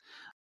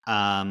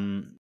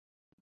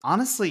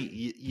honestly,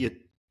 you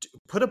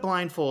put a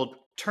blindfold,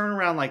 turn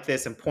around like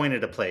this, and point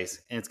at a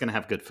place, and it's going to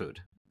have good food.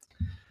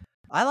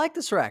 I like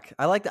this rec.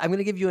 I'm going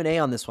to give you an A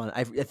on this one.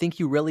 I think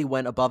you really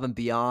went above and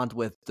beyond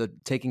with the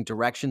taking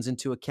directions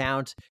into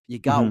account. You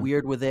got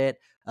weird with it.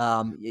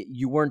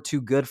 You weren't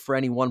too good for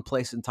any one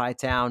place in Thai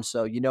Town.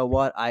 So you know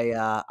what?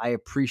 I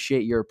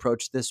appreciate your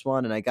approach to this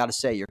one. And I got to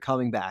say, you're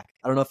coming back.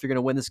 I don't know if you're going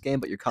to win this game,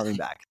 but you're coming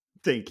back.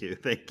 Thank you.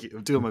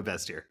 I'm doing my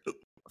best here.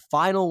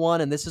 Final one.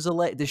 And this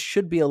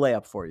should be a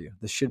layup for you.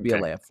 A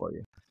layup for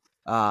you.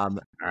 All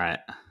right.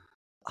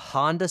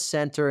 Honda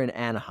Center in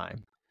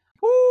Anaheim.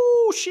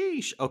 Ooh,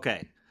 sheesh.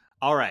 Okay.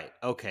 All right.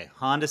 Okay.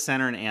 Honda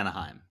Center in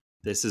Anaheim.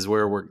 This is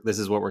what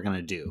we're going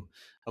to do.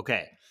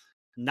 Okay.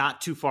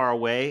 Not too far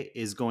away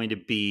is going to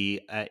be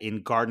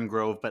in Garden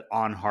Grove, but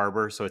on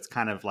Harbor. So it's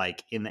kind of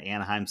like in the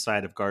Anaheim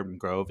side of Garden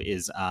Grove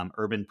is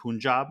Urban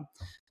Punjab.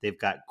 They've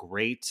got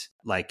great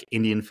like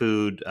Indian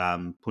food,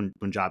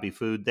 Punjabi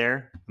food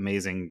there.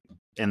 Amazing.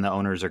 And the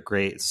owners are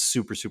great.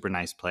 Super, super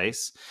nice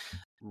place.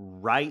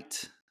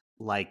 Right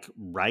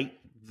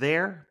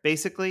there,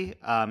 basically,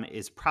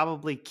 is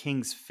probably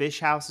King's Fish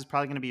House is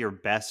probably going to be your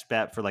best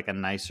bet for like a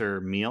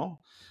nicer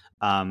meal.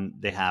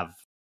 They have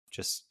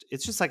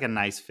it's just like a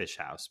nice fish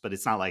house, but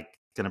it's not like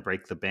going to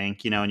break the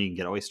bank, and you can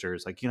get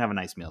oysters. Like you can have a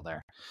nice meal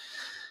there.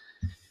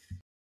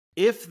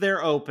 If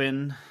they're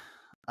open,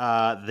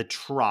 the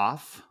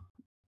Trough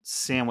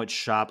sandwich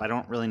shop, I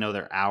don't really know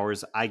their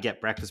hours. I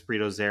get breakfast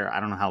burritos there. I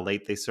don't know how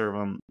late they serve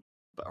them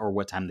or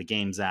what time the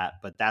game's at,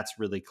 but that's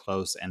really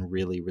close and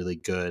really, really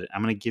good.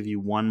 I'm going to give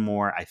you one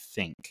more, I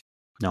think.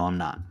 No, I'm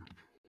not.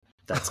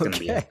 That's going to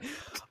be it.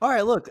 All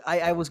right, look,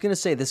 I was going to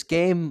say this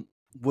game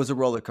was a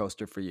roller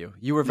coaster for you.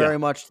 You were very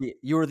much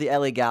you were the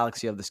LA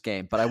Galaxy of this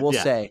game, but I will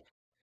say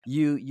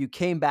you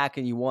came back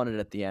and you won it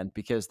at the end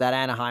because that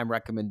Anaheim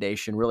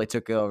recommendation really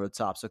took it over the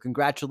top. So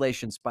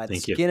congratulations, by the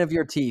skin of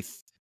your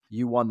teeth,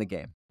 you won the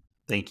game.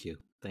 Thank you.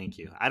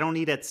 I don't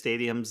eat at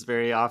stadiums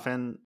very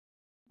often.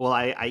 Well,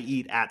 I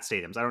eat at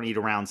stadiums. I don't eat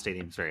around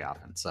stadiums very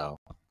often. So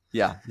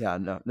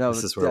no.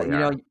 This is where we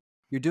are.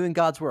 You're doing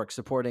God's work,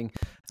 supporting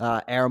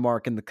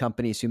Aramark and the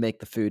companies who make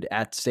the food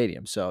at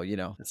stadiums. So,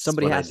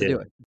 somebody has to do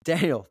it.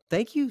 Daniel,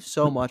 thank you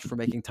so much for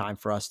making time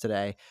for us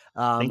today.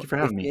 Thank you for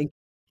having me.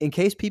 In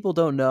case people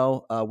don't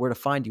know where to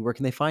find you, where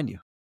can they find you?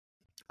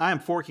 I am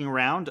forking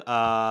around,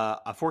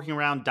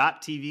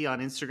 forkingaround.tv on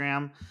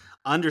Instagram,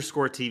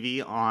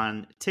 _TV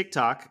on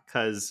TikTok,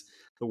 because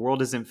the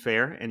world isn't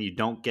fair and you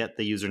don't get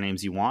the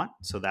usernames you want.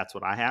 So that's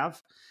what I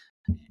have.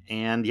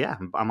 And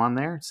I'm on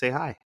there. Say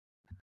hi.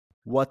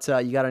 What,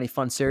 you got any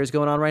fun series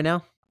going on right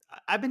now?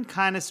 I've been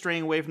kind of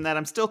straying away from that.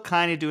 I'm still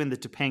kind of doing the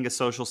Topanga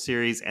Social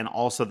series and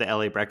also the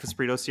LA Breakfast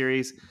Burrito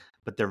series,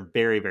 but they're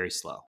very, very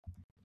slow.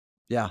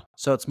 Yeah.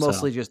 So it's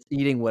mostly just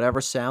eating whatever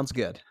sounds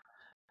good.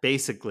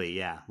 Basically,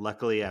 yeah.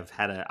 Luckily, I've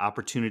had an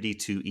opportunity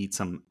to eat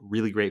some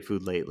really great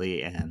food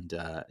lately, and,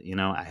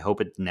 I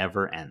hope it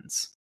never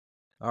ends.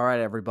 All right,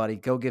 everybody.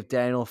 Go give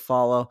Daniel a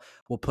follow.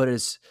 We'll put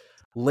his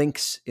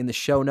links in the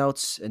show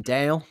notes. And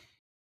Daniel,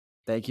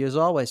 thank you as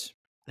always.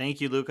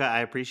 Thank you, Luca. I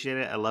appreciate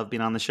it. I love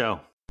being on the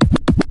show.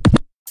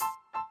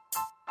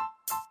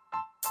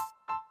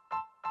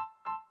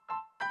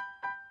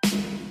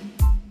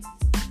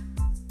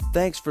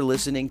 Thanks for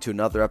listening to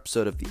another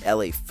episode of the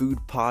LA Food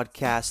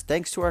Podcast.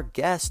 Thanks to our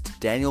guest,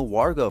 Daniel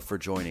Wargo, for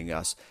joining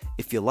us.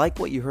 If you like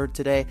what you heard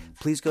today,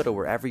 please go to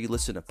wherever you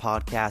listen to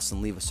podcasts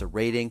and leave us a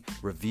rating,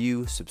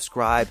 review,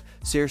 subscribe.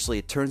 Seriously,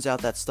 it turns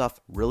out that stuff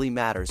really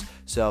matters.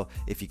 So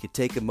if you could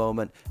take a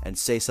moment and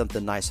say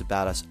something nice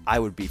about us, I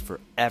would be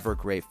forever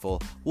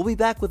grateful. We'll be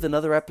back with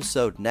another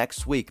episode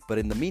next week. But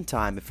in the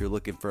meantime, if you're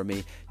looking for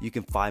me, you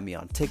can find me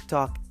on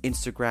TikTok,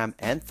 Instagram,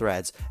 and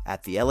Threads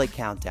at the LA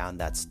Countdown.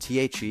 That's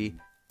TheLACOUNTDOWN.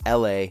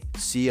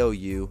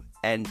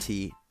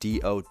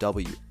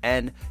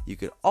 You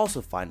can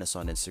also find us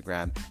on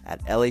Instagram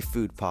at LA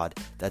Food Pod.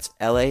 That's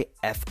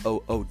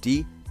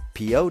LAFOODPOD.